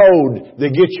that code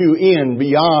that gets you in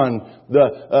beyond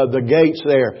the gates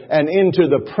there and into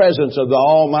the presence of the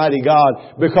Almighty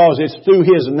God, because it's through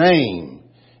His name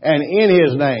and in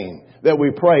His name that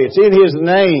we pray. It's in His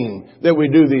name that we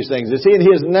do these things. It's in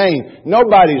His name.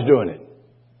 Nobody's doing it.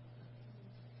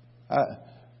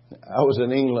 I was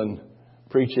in England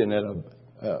preaching at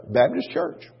a Baptist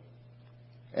church,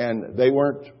 and they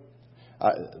weren't.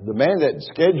 The man that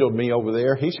scheduled me over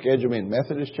there, he scheduled me in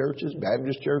Methodist churches,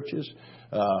 Baptist churches,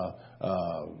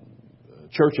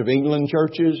 Church of England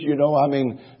churches.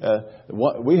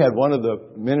 We had one of the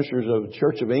ministers of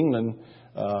Church of England,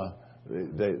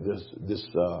 this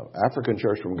African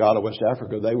church from Ghana, West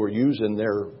Africa. They were using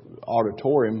their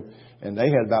auditorium, and they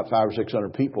had about 500 or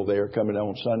 600 people there coming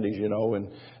on Sundays.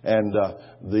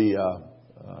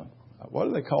 What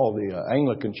do they call the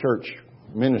Anglican church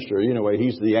minister? Anyway,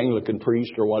 he's the Anglican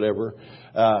priest or whatever,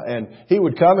 and he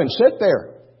would come and sit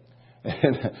there.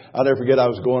 And I'll never forget, I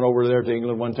was going over there to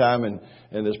England one time, and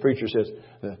this preacher says,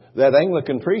 that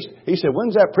Anglican priest, he said,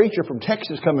 when's that preacher from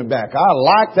Texas coming back? I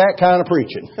like that kind of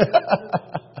preaching.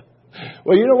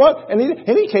 Well, you know what? And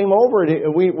he came over,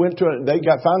 and we went to it. They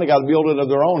finally got a building of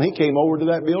their own. He came over to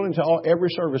that building to every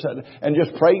service and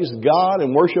just praised God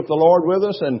and worshiped the Lord with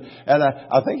us. And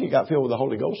I think he got filled with the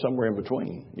Holy Ghost somewhere in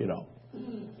between,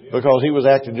 because he was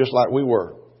acting just like we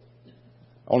were.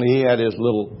 Only he had his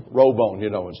little robe on,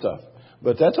 and stuff.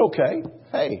 But that's okay.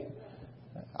 Hey,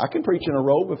 I can preach in a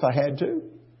robe if I had to.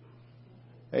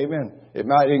 Amen. It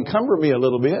might encumber me a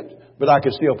little bit, but I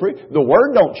could still preach. The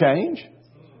Word don't change.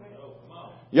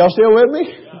 Y'all still with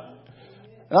me?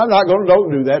 And I'm not going to,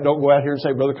 don't do that. Don't go out here and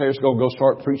say, Brother Claire's going to go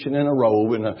start preaching in a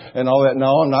robe and all that.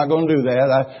 No, I'm not going to do that.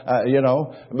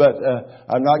 But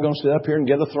I'm not going to sit up here and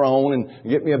get a throne and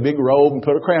get me a big robe and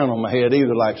put a crown on my head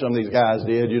either, like some of these guys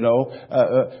did, we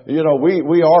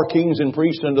are kings and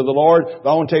priests unto the Lord.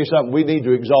 But I want to tell you something. We need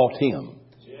to exalt Him.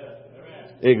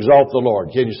 Exalt the Lord.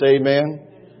 Can you say amen?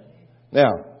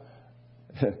 Now,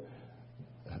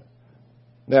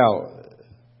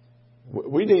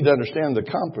 we need to understand the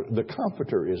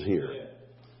Comforter is here.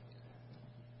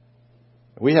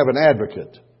 We have an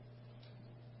advocate.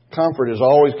 Comfort is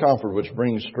always comfort, which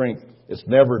brings strength. It's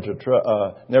never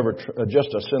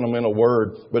just a sentimental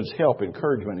word, but it's help,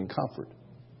 encouragement, and comfort.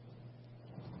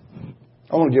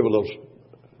 I want to give a little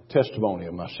testimony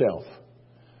of myself.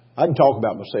 I can talk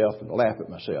about myself and laugh at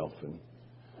myself and,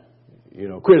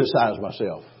 criticize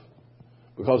myself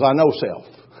because I know self.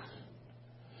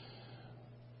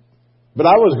 But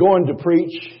I was going to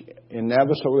preach in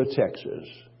Navasota, Texas,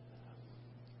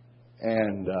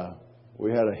 and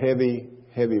we had a heavy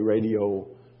radio,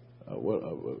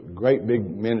 a great big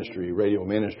ministry, radio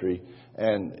ministry,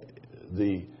 and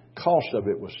the cost of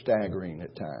it was staggering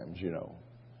at times,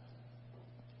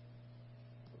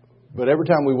 But every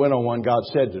time we went on one, God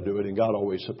said to do it, and God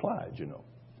always supplied,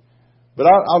 But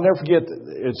I'll never forget,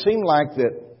 it seemed like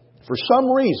that for some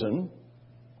reason,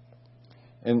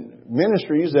 and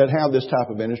ministries that have this type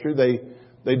of ministry,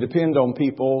 they depend on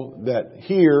people that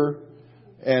hear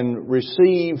and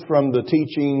receive from the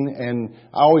teaching. And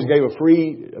I always gave a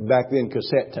free, back then,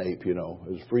 cassette tape, It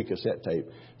was a free cassette tape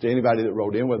to anybody that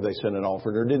wrote in, whether they sent an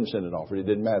offering or didn't send an offering. It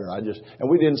didn't matter. And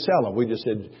we didn't sell them. We just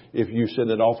said, if you send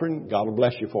an offering, God will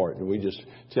bless you for it. And we just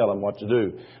tell them what to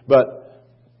do. But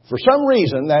for some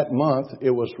reason that month, it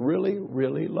was really,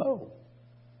 really low.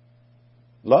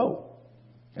 Low.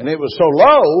 And it was so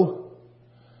low,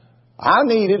 I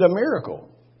needed a miracle.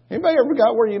 Anybody ever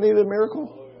got where you needed a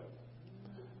miracle?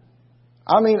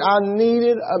 I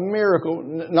needed a miracle,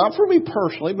 not for me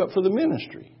personally, but for the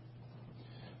ministry.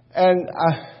 And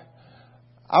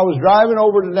I was driving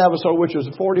over to Navasota, which was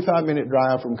a 45-minute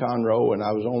drive from Conroe, and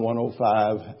I was on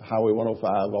 105, Highway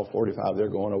 105, off 45 there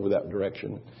going over that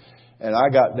direction. And I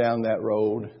got down that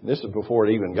road. This is before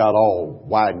it even got all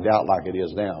widened out like it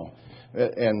is now.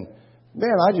 And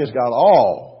man,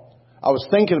 I was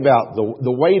thinking about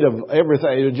the weight of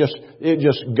everything. It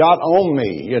just got on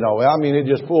me, It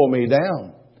just pulled me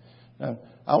down. Now,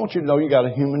 I want you to know you got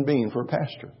a human being for a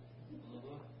pastor.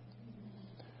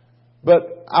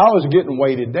 But I was getting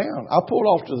weighted down. I pulled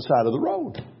off to the side of the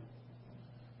road.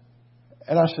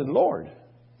 And I said, Lord,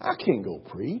 I can't go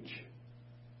preach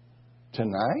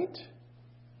tonight.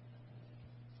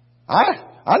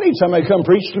 I need somebody to come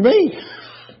preach to me.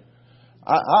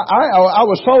 I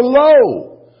was so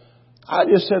low. I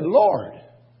just said, Lord.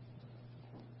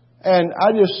 And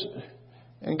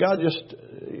God just,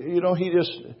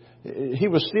 He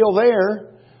was still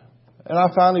there. And I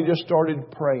finally just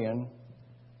started praying.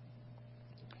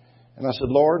 And I said,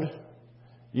 Lord,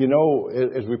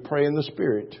 as we pray in the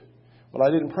Spirit. Well,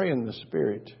 I didn't pray in the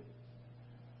Spirit.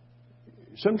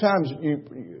 Sometimes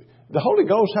the Holy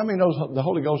Ghost, how many knows the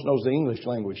Holy Ghost knows the English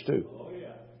language too?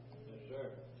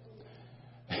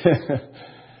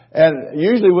 And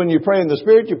usually when you pray in the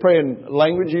Spirit, you pray in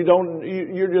language.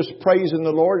 You're just praising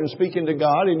the Lord and speaking to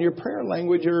God. In your prayer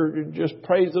language, you're just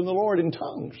praising the Lord in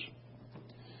tongues.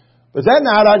 But that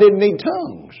night I didn't need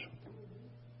tongues.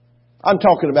 I'm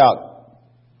talking about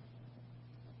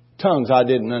tongues I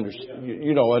didn't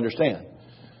understand.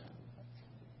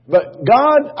 But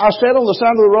God, I sat on the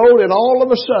side of the road, and all of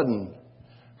a sudden,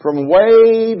 from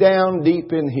way down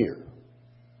deep in here,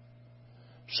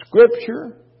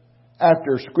 Scripture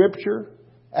after Scripture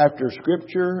after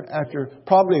Scripture after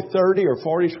probably 30 or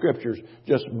 40 Scriptures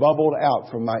just bubbled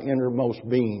out from my innermost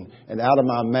being and out of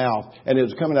my mouth. And it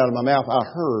was coming out of my mouth, I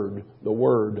heard the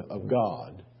Word of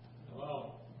God.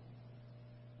 Wow.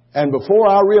 And before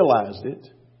I realized it,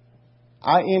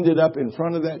 I ended up in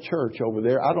front of that church over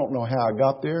there. I don't know how I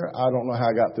got there. I don't know how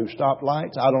I got through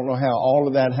stoplights. I don't know how all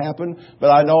of that happened.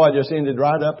 But I know I just ended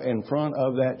right up in front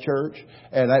of that church.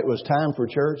 And it was time for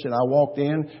church. And I walked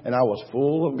in and I was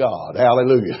full of God.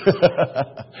 Hallelujah.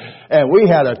 And we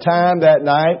had a time that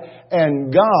night.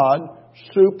 And God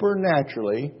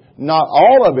supernaturally, not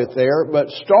all of it there, but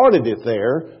started it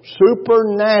there,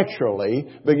 supernaturally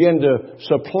began to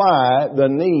supply the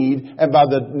need. And by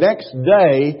the next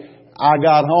day, I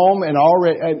got home and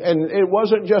it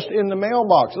wasn't just in the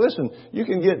mailbox. Listen, you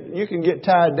can get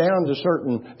tied down to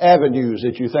certain avenues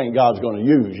that you think God's going to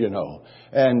use, you know.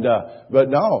 But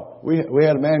no, we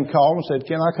had a man call and said,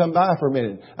 "Can I come by for a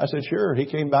minute?" I said, "Sure." He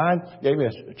came by and gave me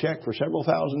a check for several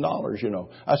 $1,000s, you know.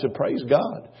 I said, "Praise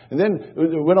God." And then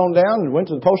we went on down and went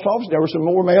to the post office. There was some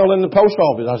more mail in the post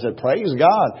office. I said, "Praise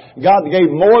God." God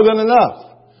gave more than enough.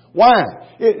 Why?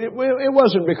 It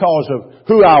wasn't because of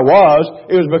who I was.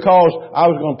 It was because I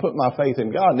was going to put my faith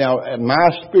in God. Now, my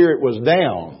spirit was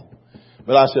down.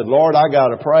 But I said, "Lord, I got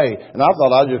to pray." And I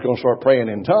thought I was just going to start praying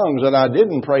in tongues. And I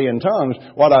didn't pray in tongues.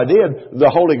 What I did, the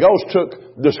Holy Ghost took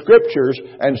the Scriptures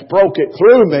and spoke it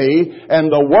through me. And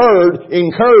the Word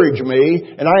encouraged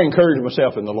me. And I encouraged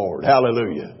myself in the Lord.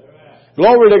 Hallelujah.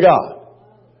 Glory to God.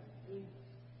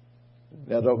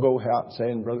 Now, don't go out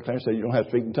saying, Brother Clarence said you don't have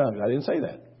to speak in tongues. I didn't say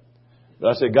that. But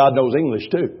I said, God knows English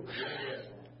too.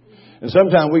 And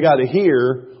sometimes we got to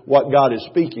hear what God is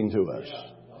speaking to us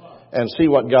and see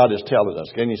what God is telling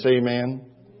us. Can you say amen?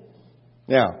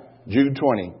 Now, Jude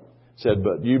 20 said,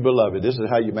 "But you, beloved," this is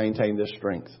how you maintain this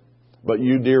strength. "But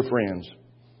you, dear friends,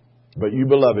 but you,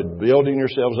 beloved, building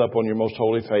yourselves up on your most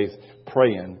holy faith,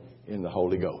 praying in the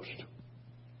Holy Ghost."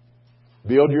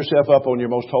 Build yourself up on your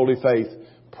most holy faith,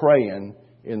 praying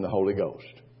in the Holy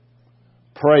Ghost.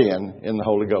 Praying in the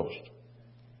Holy Ghost.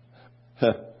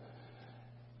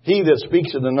 He that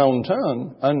speaks in an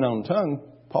unknown tongue,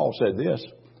 Paul said this,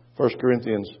 1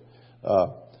 Corinthians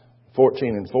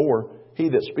 14:4, "He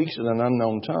that speaks in an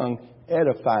unknown tongue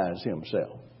edifies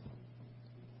himself."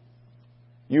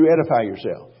 You edify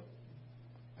yourself.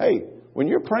 Hey, when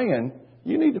you're praying,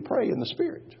 you need to pray in the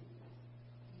Spirit.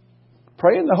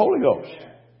 Pray in the Holy Ghost.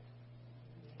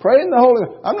 Pray in the Holy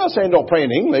Ghost. I'm not saying don't pray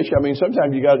in English. I mean,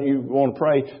 sometimes you want to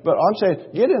pray. But I'm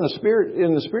saying get in the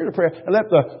spirit of prayer and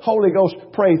let the Holy Ghost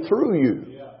pray through you.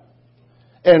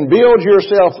 And build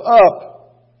yourself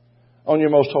up on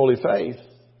your most holy faith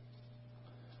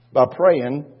by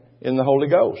praying in the Holy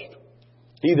Ghost.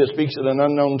 He that speaks in an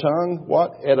unknown tongue,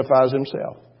 what? Edifies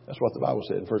himself. That's what the Bible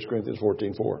said in 1 Corinthians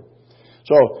 14:4.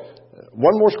 So,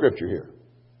 one more scripture here.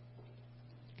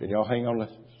 Can y'all hang on a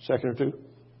second or two?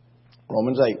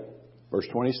 Romans 8, verse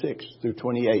 26 through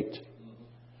 28.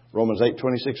 Romans 8,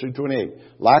 26 through 28.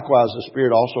 "Likewise, the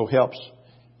Spirit also helps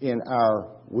in our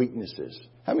weaknesses."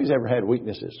 How many's ever had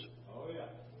weaknesses? Oh,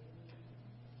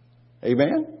 yeah. Amen?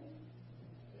 Amen.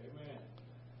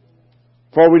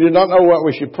 "For we do not know what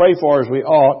we should pray for as we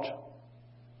ought,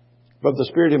 but the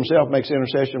Spirit Himself makes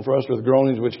intercession for us with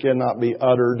groanings which cannot be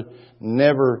uttered.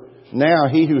 Now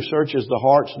He who searches the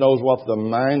hearts knows what the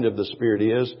mind of the Spirit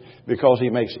is, because He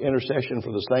makes intercession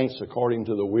for the saints according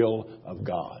to the will of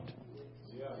God."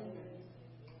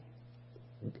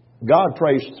 God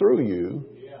prays through you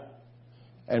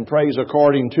and prays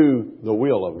according to the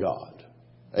will of God.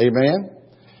 Amen?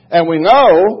 And we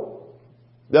know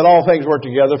that all things work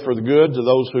together for the good to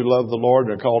those who love the Lord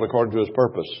and are called according to His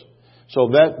purpose. So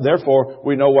therefore,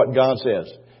 we know what God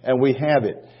says. And we have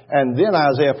it. And then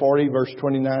Isaiah 40, verse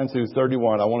 29 through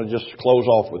 31. I want to just close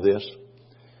off with this.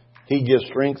 "He gives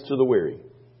strength to the weary.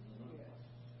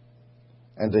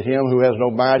 And to him who has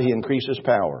no might, He increases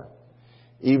power.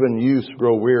 Even youths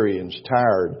grow weary and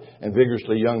tired, and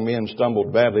vigorously young men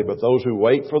stumble badly. But those who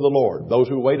wait for the Lord," those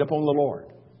who wait upon the Lord,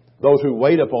 those who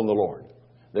wait upon the Lord,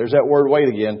 there's that word wait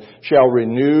again, "shall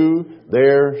renew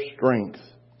their strength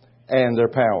and their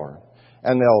power.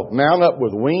 And they'll mount up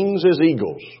with wings as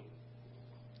eagles.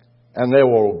 And they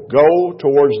will go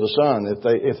towards the sun.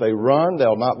 If they run,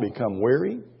 they'll not become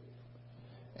weary.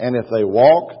 And if they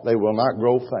walk, they will not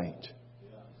grow faint."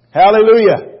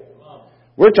 Hallelujah.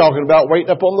 We're talking about waiting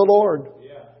upon the Lord.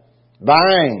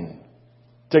 Bind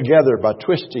together by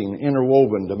twisting,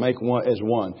 interwoven to make one as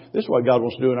one. This is what God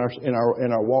wants to do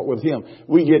in our walk with Him.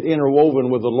 We get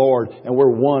interwoven with the Lord and we're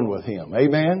one with Him.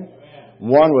 Amen?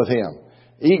 One with Him.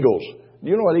 Eagles. Do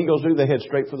you know what eagles do? They head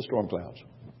straight for the storm clouds.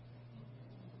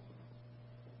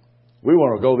 We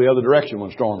want to go the other direction when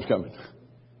storm's coming.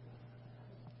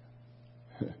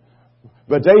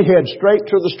 But they head straight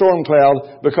to the storm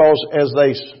cloud because as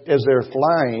they're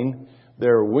flying,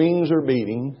 their wings are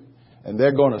beating and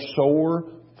they're going to soar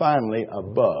finally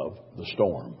above the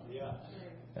storm.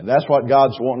 And that's what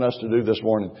God's wanting us to do this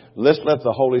morning. Let's let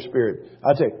the Holy Spirit,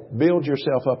 I tell you, build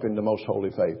yourself up in the most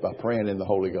holy faith by praying in the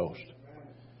Holy Ghost.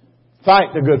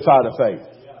 Fight the good fight of faith.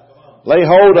 Lay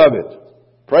hold of it.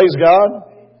 Praise God.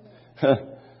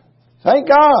 Thank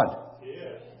God.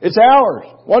 It's ours.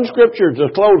 One scripture to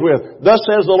close with. "Thus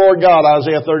says the Lord God,"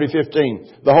 Isaiah 30:15,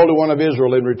 "the Holy One of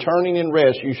Israel, in returning in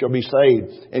rest you shall be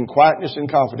saved. In quietness and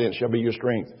confidence shall be your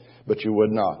strength. But you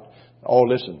would not." Oh,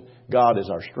 listen. God is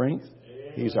our strength.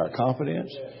 He's our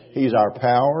confidence. He's our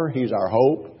power. He's our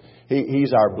hope.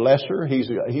 He's our blesser.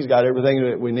 He's got everything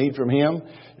that we need from Him.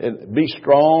 And be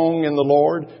strong in the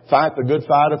Lord. Fight the good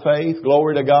fight of faith.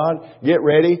 Glory to God. Get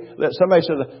ready. Somebody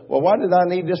says, well, what did I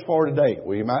need this for today?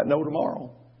 Well, you might know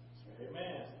tomorrow.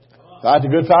 Amen. Fight the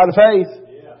good fight of faith.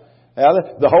 Yeah.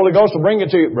 The Holy Ghost will bring it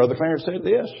to you. Brother Clarence said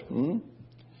this.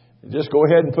 Just go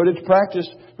ahead and put it to practice,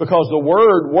 because the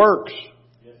Word works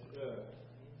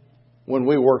when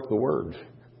we work the Word.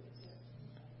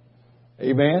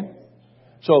 Amen.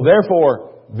 So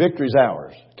therefore, victory's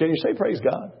ours. Can you say praise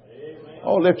God? Amen.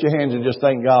 Oh, lift your hands and just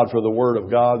thank God for the Word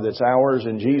of God that's ours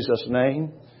in Jesus'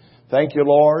 name. Thank you,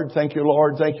 Lord. Thank you,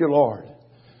 Lord. Thank you, Lord.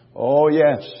 Oh,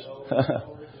 yes.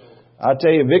 I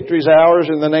tell you, victory's ours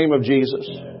in the name of Jesus.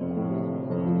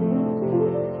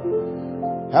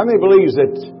 How many believes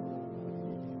that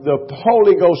the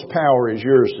Holy Ghost power is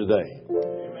yours today?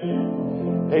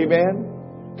 Amen. Amen.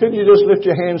 Couldn't you just lift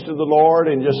your hands to the Lord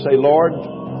and just say, Lord,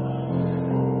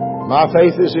 my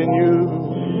faith is in you.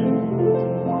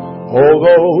 Oh,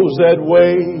 those that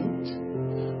wait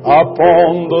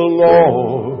upon the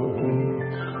Lord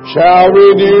shall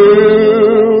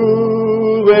renew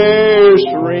their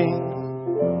strength.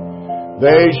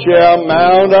 They shall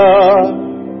mount up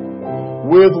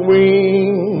with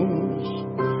wings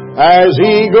as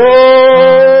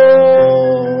eagles.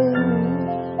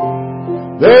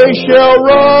 They shall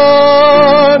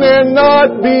run and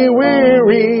not be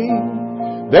weary.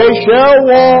 They shall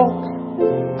walk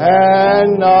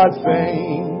and not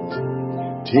faint.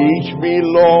 Teach me,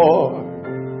 Lord.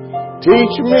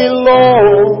 Teach me,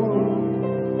 Lord,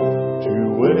 to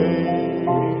wait.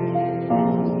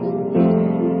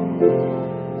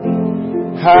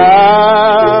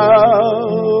 Have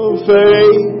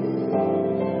faith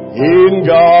in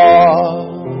God.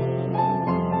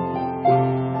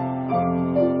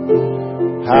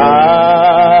 Have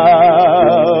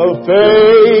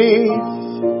faith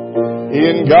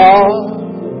in God.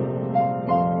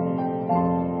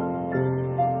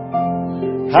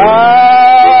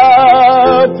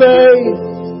 Have faith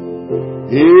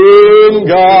in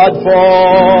God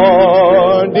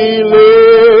for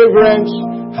deliverance.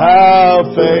 Have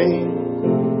faith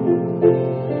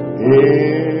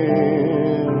in...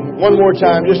 One more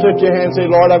time, just lift your hand and say,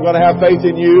 Lord, I'm going to have faith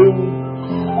in you.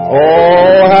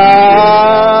 Oh, have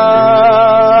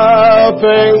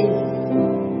faith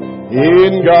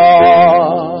in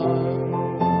God.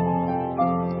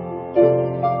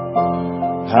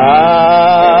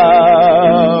 Have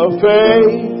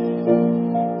faith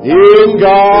in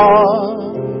God.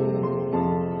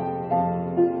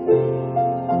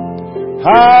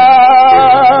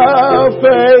 Have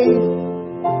faith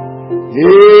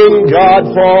in God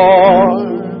for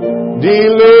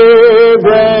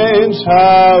deliverance.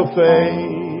 Have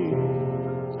faith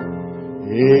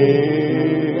in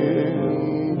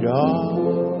God.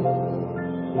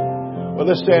 Well,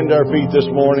 let's stand to our feet this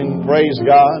morning. Praise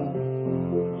God.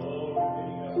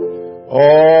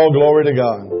 Oh, glory to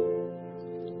God.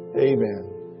 Amen.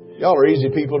 Y'all are easy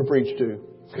people to preach to.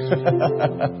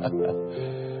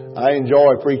 I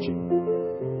enjoy preaching.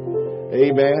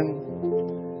 Amen.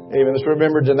 Amen. Let's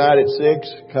remember tonight at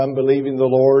 6, come believing the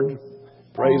Lord.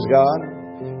 Praise God.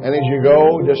 And as you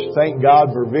go, just thank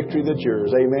God for victory that's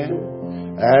yours.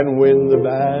 Amen. And when the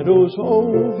battle's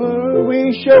over,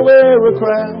 we shall wear a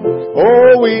crown.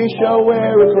 Oh, we shall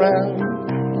wear a crown.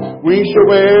 We shall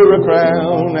wear a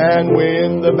crown. And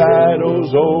when the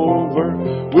battle's over,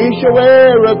 we shall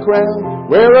wear a crown.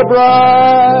 Wear a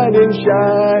bright and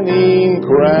shining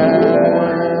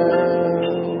crown.